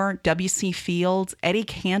Barrymore, W.C. Fields, Eddie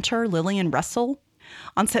Cantor, Lillian Russell.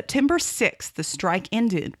 On September 6th, the strike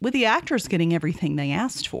ended, with the actors getting everything they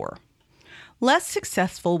asked for. Less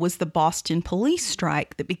successful was the Boston police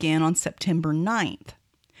strike that began on September 9th.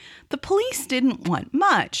 The police didn't want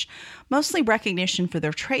much, mostly recognition for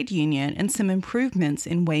their trade union and some improvements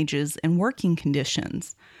in wages and working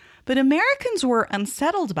conditions. But Americans were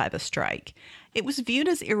unsettled by the strike. It was viewed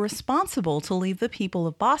as irresponsible to leave the people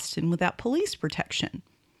of Boston without police protection.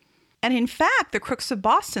 And in fact, the crooks of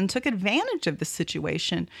Boston took advantage of the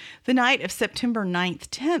situation. The night of September 9th,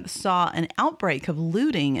 10th saw an outbreak of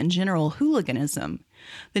looting and general hooliganism.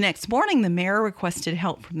 The next morning, the mayor requested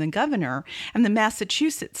help from the governor, and the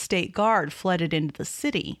Massachusetts State Guard flooded into the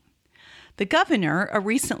city. The governor, a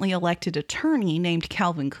recently elected attorney named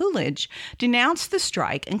Calvin Coolidge, denounced the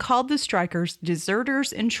strike and called the strikers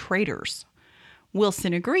deserters and traitors.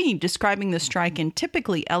 Wilson agreed, describing the strike in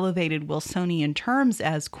typically elevated Wilsonian terms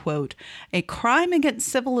as, quote, a crime against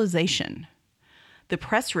civilization. The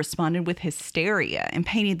press responded with hysteria and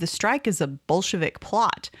painted the strike as a Bolshevik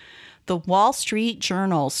plot. The Wall Street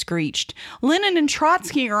Journal screeched, Lenin and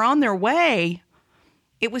Trotsky are on their way.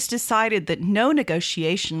 It was decided that no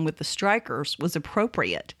negotiation with the strikers was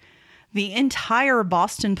appropriate. The entire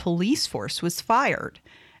Boston police force was fired,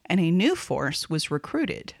 and a new force was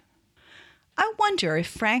recruited. I wonder if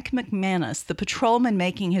Frank McManus, the patrolman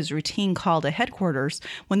making his routine call to headquarters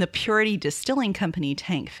when the Purity Distilling Company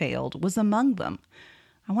tank failed, was among them.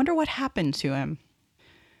 I wonder what happened to him.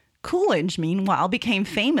 Coolidge, meanwhile, became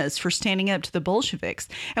famous for standing up to the Bolsheviks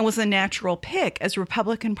and was a natural pick as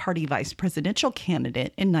Republican Party vice presidential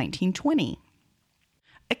candidate in 1920.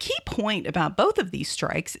 A key point about both of these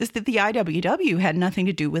strikes is that the IWW had nothing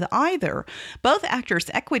to do with either. Both Actors'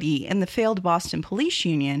 Equity and the failed Boston Police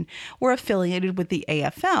Union were affiliated with the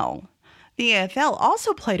AFL. The AFL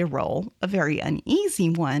also played a role, a very uneasy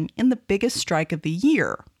one, in the biggest strike of the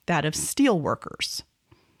year, that of steelworkers.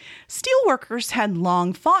 Steelworkers had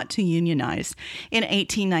long fought to unionize. In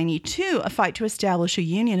 1892, a fight to establish a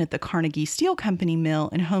union at the Carnegie Steel Company mill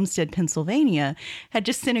in Homestead, Pennsylvania, had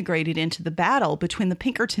disintegrated into the battle between the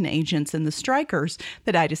Pinkerton agents and the strikers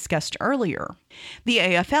that I discussed earlier. The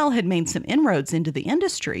AFL had made some inroads into the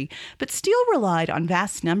industry, but steel relied on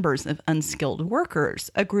vast numbers of unskilled workers,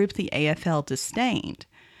 a group the AFL disdained.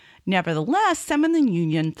 Nevertheless, some in the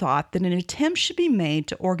union thought that an attempt should be made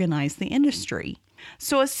to organize the industry.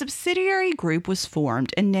 So a subsidiary group was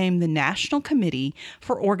formed and named the National Committee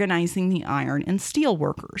for Organizing the Iron and Steel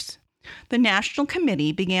Workers. The National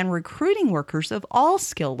Committee began recruiting workers of all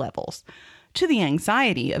skill levels, to the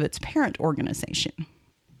anxiety of its parent organization.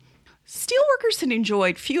 Steelworkers had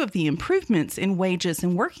enjoyed few of the improvements in wages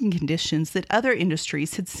and working conditions that other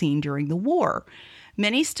industries had seen during the war.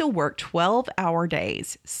 Many still worked 12-hour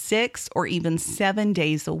days, 6 or even 7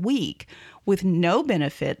 days a week, with no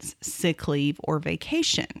benefits, sick leave, or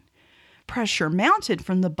vacation. Pressure mounted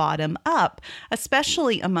from the bottom up,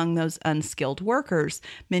 especially among those unskilled workers,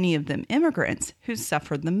 many of them immigrants, who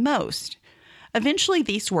suffered the most. Eventually,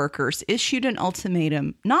 these workers issued an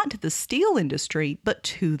ultimatum not to the steel industry, but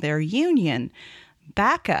to their union.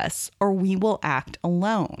 Back us, or we will act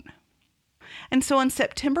alone. And so on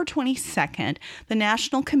September 22nd, the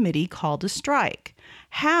National Committee called a strike.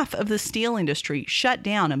 Half of the steel industry shut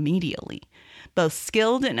down immediately. Both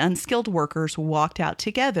skilled and unskilled workers walked out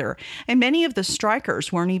together, and many of the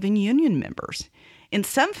strikers weren't even union members. In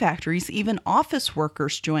some factories, even office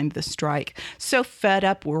workers joined the strike, so fed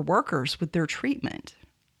up were workers with their treatment.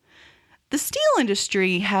 The steel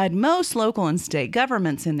industry had most local and state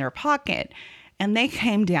governments in their pocket, and they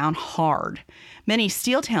came down hard. Many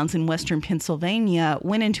steel towns in western Pennsylvania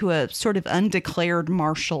went into a sort of undeclared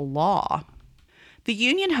martial law. The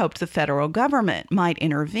union hoped the federal government might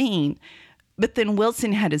intervene, but then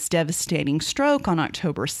Wilson had his devastating stroke on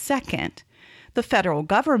October 2nd. The federal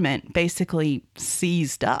government basically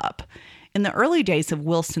seized up. In the early days of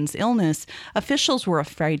Wilson's illness, officials were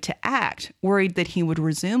afraid to act, worried that he would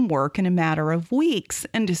resume work in a matter of weeks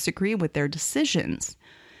and disagree with their decisions.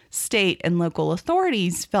 State and local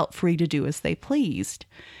authorities felt free to do as they pleased.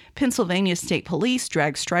 Pennsylvania state police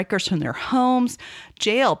dragged strikers from their homes,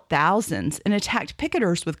 jailed thousands, and attacked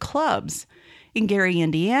picketers with clubs. In Gary,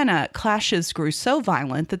 Indiana, clashes grew so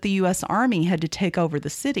violent that the U.S. Army had to take over the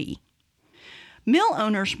city. Mill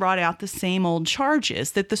owners brought out the same old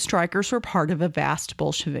charges that the strikers were part of a vast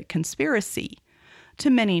Bolshevik conspiracy. To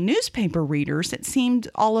many newspaper readers, it seemed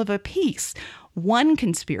all of a piece, one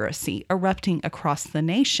conspiracy erupting across the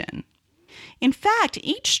nation. In fact,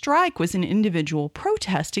 each strike was an individual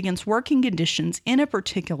protest against working conditions in a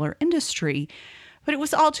particular industry, but it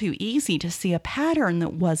was all too easy to see a pattern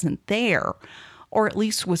that wasn't there, or at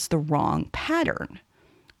least was the wrong pattern.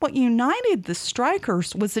 What united the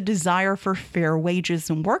strikers was a desire for fair wages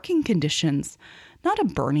and working conditions, not a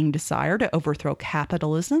burning desire to overthrow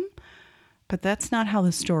capitalism. But that's not how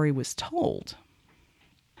the story was told.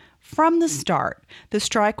 From the start, the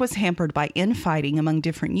strike was hampered by infighting among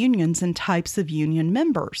different unions and types of union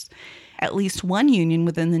members. At least one union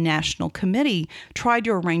within the National Committee tried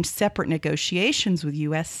to arrange separate negotiations with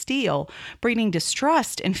U.S. Steel, breeding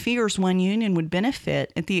distrust and fears one union would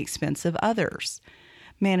benefit at the expense of others.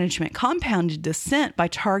 Management compounded dissent by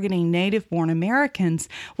targeting native-born Americans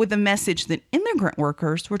with the message that immigrant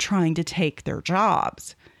workers were trying to take their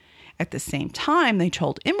jobs. At the same time, they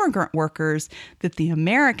told immigrant workers that the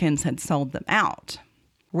Americans had sold them out.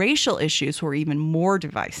 Racial issues were even more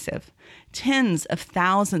divisive. Tens of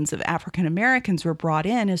thousands of African Americans were brought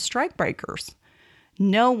in as strikebreakers.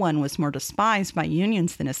 No one was more despised by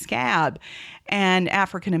unions than a scab, and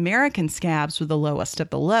African American scabs were the lowest of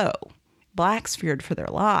the low. Blacks feared for their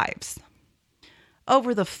lives.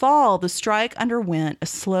 Over the fall, the strike underwent a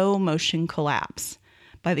slow-motion collapse.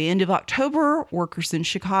 By the end of October, workers in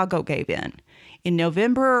Chicago gave in. In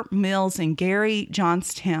November, mills in Gary,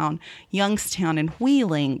 Johnstown, Youngstown, and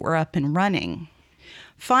Wheeling were up and running.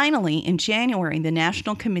 Finally, in January, the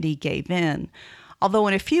National Committee gave in. Although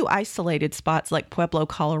in a few isolated spots like Pueblo,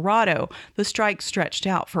 Colorado, the strike stretched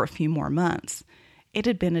out for a few more months. It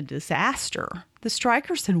had been a disaster. The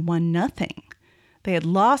strikers had won nothing. They had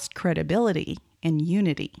lost credibility and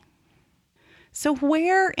unity. So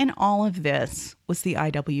where in all of this was the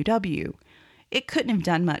IWW? It couldn't have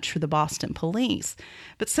done much for the Boston police,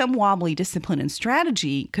 but some wobbly discipline and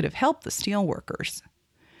strategy could have helped the steelworkers.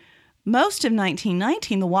 Most of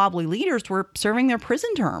 1919, the wobbly leaders were serving their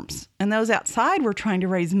prison terms, and those outside were trying to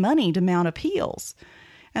raise money to mount appeals.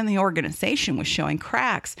 And the organization was showing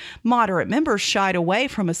cracks. Moderate members shied away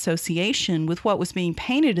from association with what was being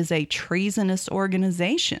painted as a treasonous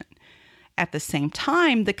organization. At the same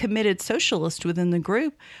time, the committed socialists within the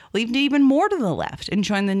group leaned even more to the left and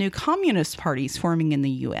joined the new communist parties forming in the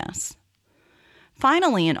U.S.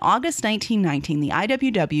 Finally, in August 1919, the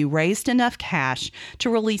IWW raised enough cash to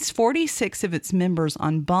release 46 of its members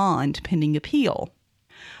on bond pending appeal.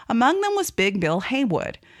 Among them was Big Bill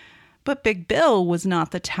Haywood. But Big Bill was not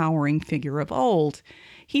the towering figure of old.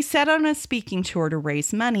 He set on a speaking tour to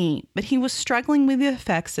raise money, but he was struggling with the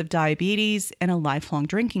effects of diabetes and a lifelong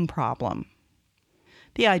drinking problem.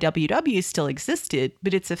 The IWW still existed,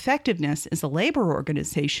 but its effectiveness as a labor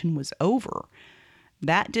organization was over.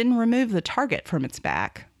 That didn't remove the target from its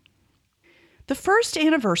back. The first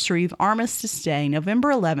anniversary of Armistice Day,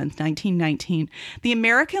 November 11, 1919, the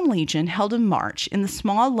American Legion held a march in the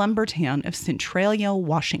small lumber town of Centralia,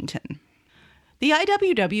 Washington. The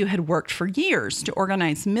IWW had worked for years to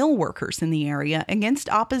organize mill workers in the area against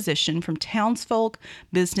opposition from townsfolk,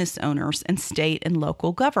 business owners, and state and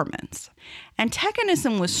local governments.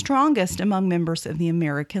 Antagonism was strongest among members of the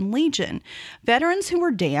American Legion, veterans who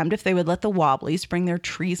were damned if they would let the Wobblies bring their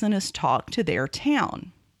treasonous talk to their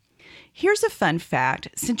town. Here's a fun fact.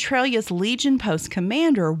 Centralia's Legion Post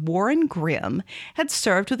commander, Warren Grimm, had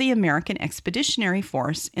served with the American Expeditionary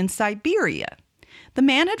Force in Siberia. The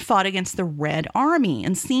man had fought against the Red Army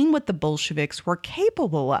and seen what the Bolsheviks were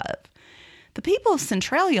capable of. The people of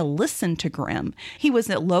Centralia listened to Grimm. He was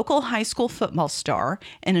a local high school football star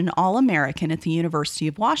and an All-American at the University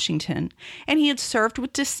of Washington, and he had served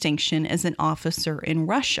with distinction as an officer in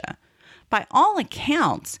Russia. By all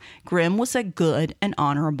accounts, Grimm was a good and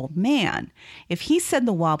honorable man. If he said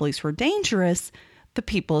the Wobblies were dangerous, the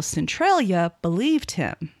people of Centralia believed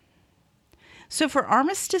him. So for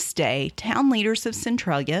Armistice Day, town leaders of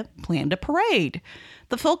Centralia planned a parade.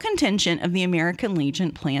 The full contingent of the American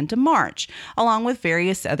Legion planned to march, along with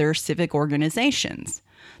various other civic organizations.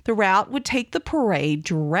 The route would take the parade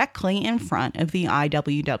directly in front of the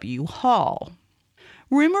IWW Hall.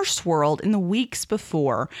 Rumors swirled in the weeks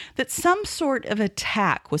before that some sort of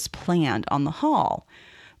attack was planned on the hall.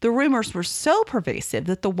 The rumors were so pervasive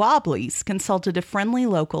that the Wobblies consulted a friendly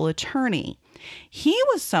local attorney. He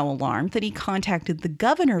was so alarmed that he contacted the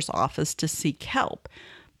governor's office to seek help,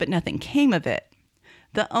 but nothing came of it.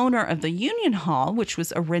 The owner of the Union Hall, which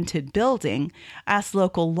was a rented building, asked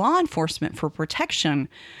local law enforcement for protection,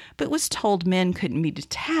 but was told men couldn't be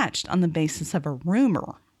detached on the basis of a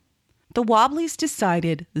rumor. The Wobblies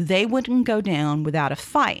decided they wouldn't go down without a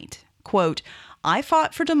fight. Quote, "I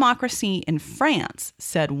fought for democracy in France,"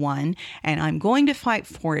 said one, "and I'm going to fight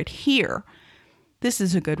for it here." This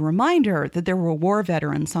is a good reminder that there were war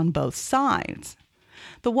veterans on both sides.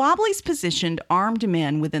 The Wobblies positioned armed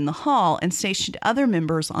men within the hall and stationed other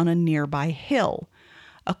members on a nearby hill.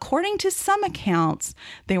 According to some accounts,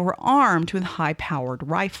 they were armed with high-powered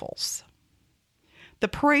rifles. The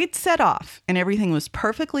parade set off, and everything was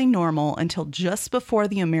perfectly normal until just before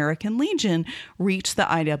the American Legion reached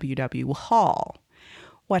the IWW Hall.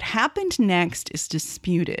 What happened next is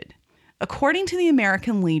disputed. According to the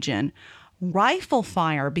American Legion, rifle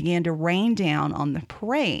fire began to rain down on the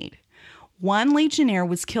parade. One Legionnaire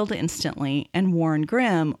was killed instantly, and Warren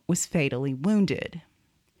Grimm was fatally wounded.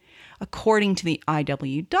 According to the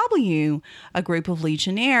IWW, a group of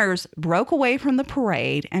Legionnaires broke away from the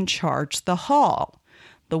parade and charged the hall.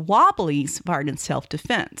 The Wobblies fired in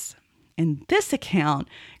self-defense. In this account,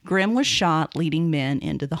 Grimm was shot leading men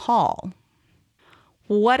into the hall.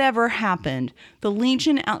 Whatever happened, the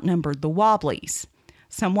Legion outnumbered the Wobblies.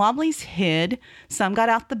 Some Wobblies hid, some got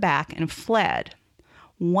out the back and fled.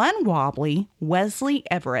 One Wobbly, Wesley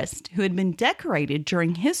Everest, who had been decorated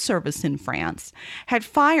during his service in France, had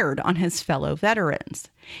fired on his fellow veterans.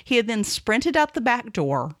 He had then sprinted out the back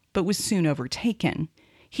door, but was soon overtaken.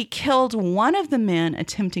 He killed one of the men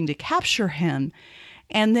attempting to capture him,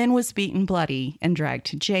 and then was beaten bloody and dragged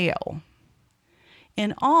to jail.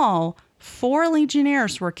 In all, 4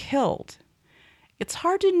 Legionnaires were killed. It's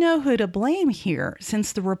hard to know who to blame here,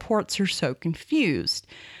 since the reports are so confused.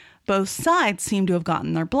 Both sides seem to have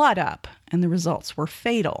gotten their blood up, and the results were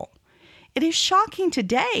fatal. It is shocking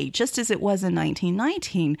today, just as it was in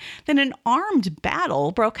 1919, that an armed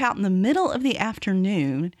battle broke out in the middle of the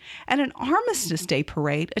afternoon at an Armistice Day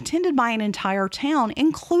parade attended by an entire town,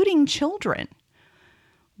 including children.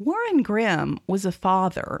 Warren Grimm was a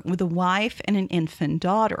father with a wife and an infant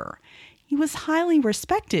daughter. He was highly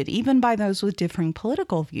respected, even by those with differing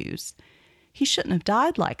political views. He shouldn't have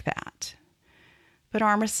died like that. But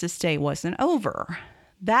Armistice Day wasn't over.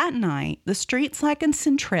 That night, the streets like in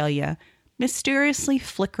Centralia mysteriously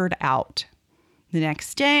flickered out. The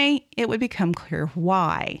next day, it would become clear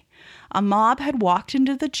why. A mob had walked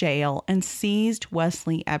into the jail and seized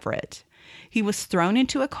Wesley Everett. He was thrown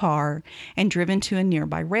into a car and driven to a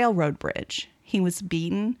nearby railroad bridge. He was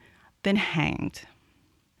beaten, then hanged.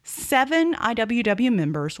 7 IWW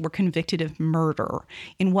members were convicted of murder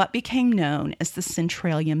in what became known as the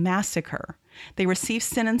Centralia Massacre. They received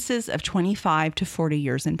sentences of 25 to 40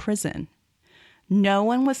 years in prison. No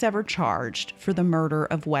one was ever charged for the murder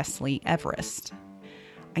of Wesley Everest.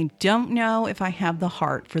 I don't know if I have the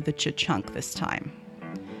heart for the cha-chunk this time.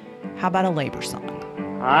 How about a labor song?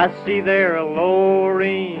 I see there a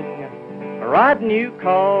lowering, a right new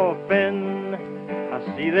coffin.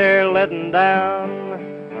 I see there letting down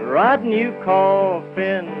a right new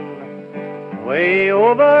coffin. Way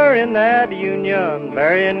over in that Union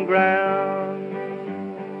burying ground.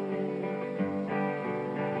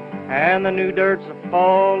 And the new dirt's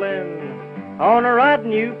a-falling on a right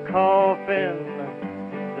new coffin.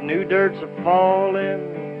 The new dirt's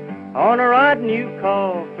a-falling on a right new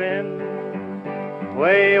coffin.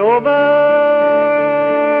 Way over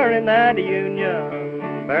in that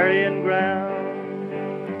Union burying ground.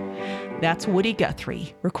 That's Woody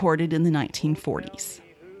Guthrie, recorded in the 1940s.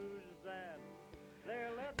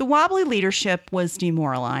 The Wobbly leadership was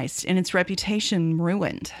demoralized and its reputation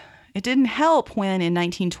ruined. It didn't help when, in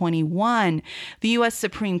 1921, the U.S.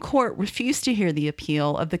 Supreme Court refused to hear the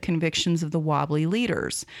appeal of the convictions of the Wobbly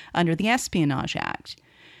leaders under the Espionage Act.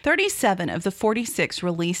 37 of the 46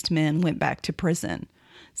 released men went back to prison.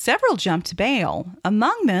 Several jumped bail,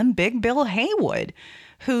 among them Big Bill Haywood,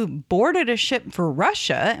 who boarded a ship for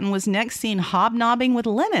Russia and was next seen hobnobbing with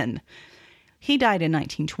Lenin. He died in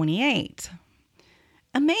 1928.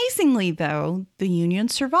 Amazingly, though, the Union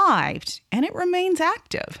survived, and it remains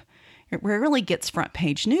active. It rarely gets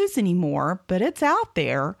front-page news anymore, but it's out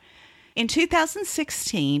there. In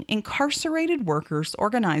 2016, incarcerated workers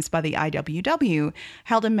organized by the IWW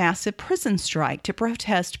held a massive prison strike to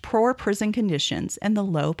protest poor prison conditions and the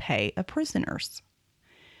low pay of prisoners.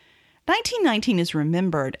 1919 is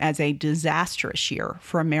remembered as a disastrous year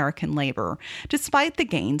for American labor, despite the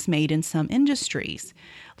gains made in some industries.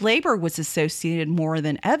 Labor was associated more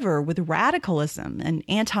than ever with radicalism and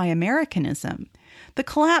anti-Americanism. The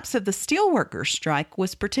collapse of the steelworkers' strike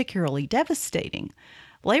was particularly devastating.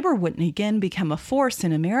 Labor wouldn't again become a force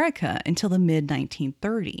in America until the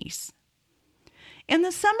mid-1930s. In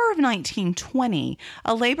the summer of 1920,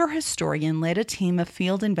 a labor historian led a team of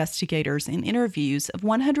field investigators in interviews of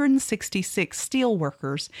 166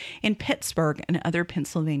 steelworkers in Pittsburgh and other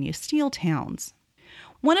Pennsylvania steel towns.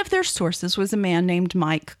 One of their sources was a man named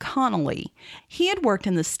Mike Connolly. He had worked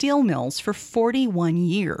in the steel mills for 41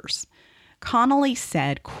 years. Connolly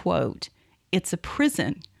said, quote, "It's a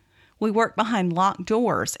prison. We work behind locked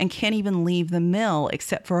doors and can't even leave the mill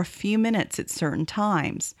except for a few minutes at certain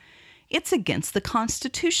times. It's against the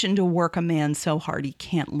Constitution to work a man so hard he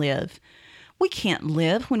can't live. We can't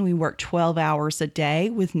live when we work 12 hours a day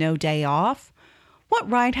with no day off.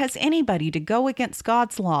 What right has anybody to go against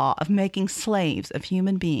God's law of making slaves of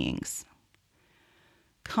human beings?"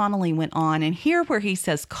 Connolly went on, and here where he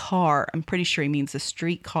says car, I'm pretty sure he means a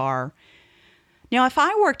streetcar. "Now, if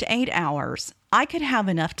I worked 8 hours, I could have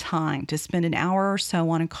enough time to spend an hour or so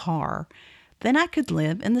on a car. Then I could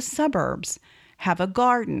live in the suburbs, have a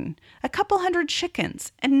garden, a couple hundred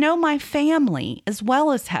chickens, and know my family as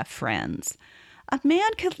well as have friends. A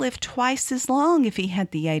man could live twice as long if he had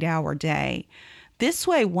the 8-hour day. This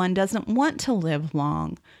way one doesn't want to live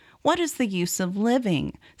long. What is the use of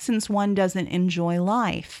living since one doesn't enjoy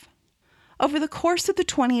life?" Over the course of the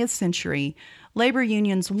 20th century, labor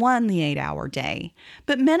unions won the 8-hour day,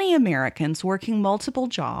 but many Americans working multiple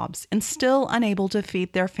jobs and still unable to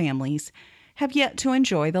feed their families have yet to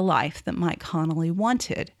enjoy the life that Mike Connolly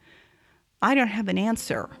wanted. I don't have an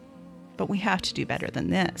answer, but we have to do better than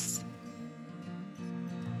this.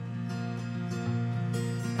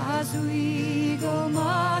 As we go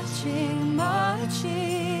marching,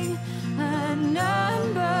 marching,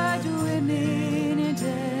 unnumbered women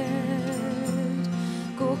dead,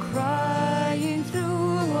 go crying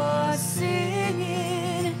through or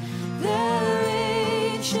singing their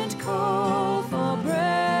ancient call for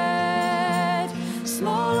bread,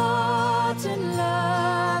 small art and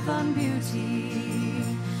love and beauty,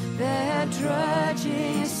 their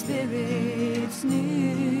drudging spirits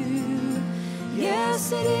new.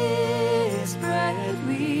 Yes, it is bread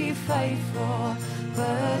we fight for,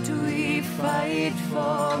 but we fight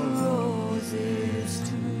for roses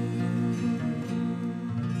too.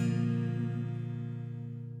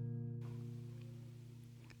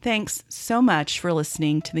 Thanks so much for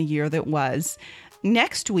listening to The Year That Was.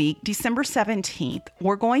 Next week, December 17th,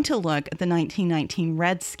 we're going to look at the 1919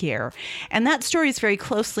 Red Scare, and that story is very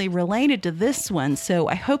closely related to this one, so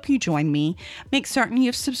I hope you join me. Make certain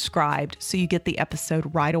you've subscribed so you get the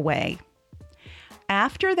episode right away.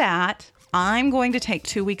 After that, I'm going to take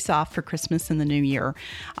 2 weeks off for Christmas and the New Year.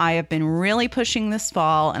 I have been really pushing this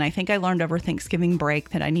fall, and I think I learned over Thanksgiving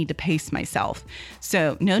break that I need to pace myself.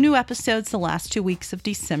 So no new episodes the last 2 weeks of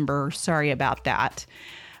December. Sorry about that.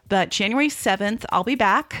 But January 7th, I'll be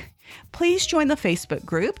back. Please join the Facebook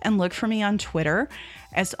group and look for me on Twitter.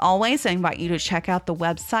 As always, I invite you to check out the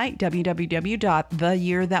website,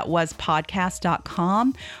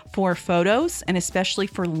 www.theyearthatwaspodcast.com, for photos and especially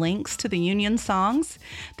for links to the Union songs.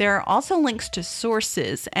 There are also links to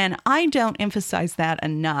sources, and I don't emphasize that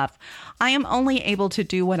enough. I am only able to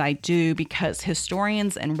do what I do because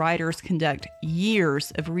historians and writers conduct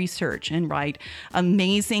years of research and write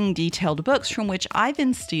amazing detailed books from which I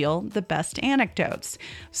then steal the best anecdotes.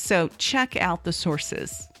 So check out the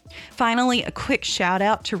sources. Finally, a quick shout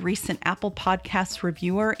out to recent Apple Podcasts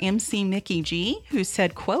reviewer MC Mickey G, who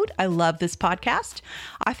said, quote, "I love this podcast.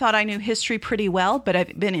 I thought I knew history pretty well, but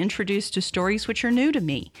I've been introduced to stories which are new to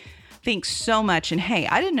me. Thanks so much. And hey,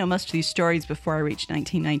 I didn't know most of these stories before I reached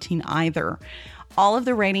 1919 either." All of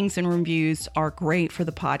the ratings and reviews are great for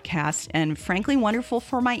the podcast and frankly wonderful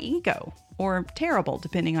for my ego, or terrible,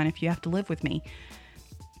 depending on if you have to live with me.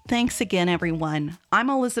 Thanks again, everyone. I'm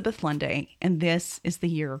Elizabeth Lunday, and this is The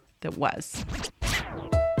Year That Was.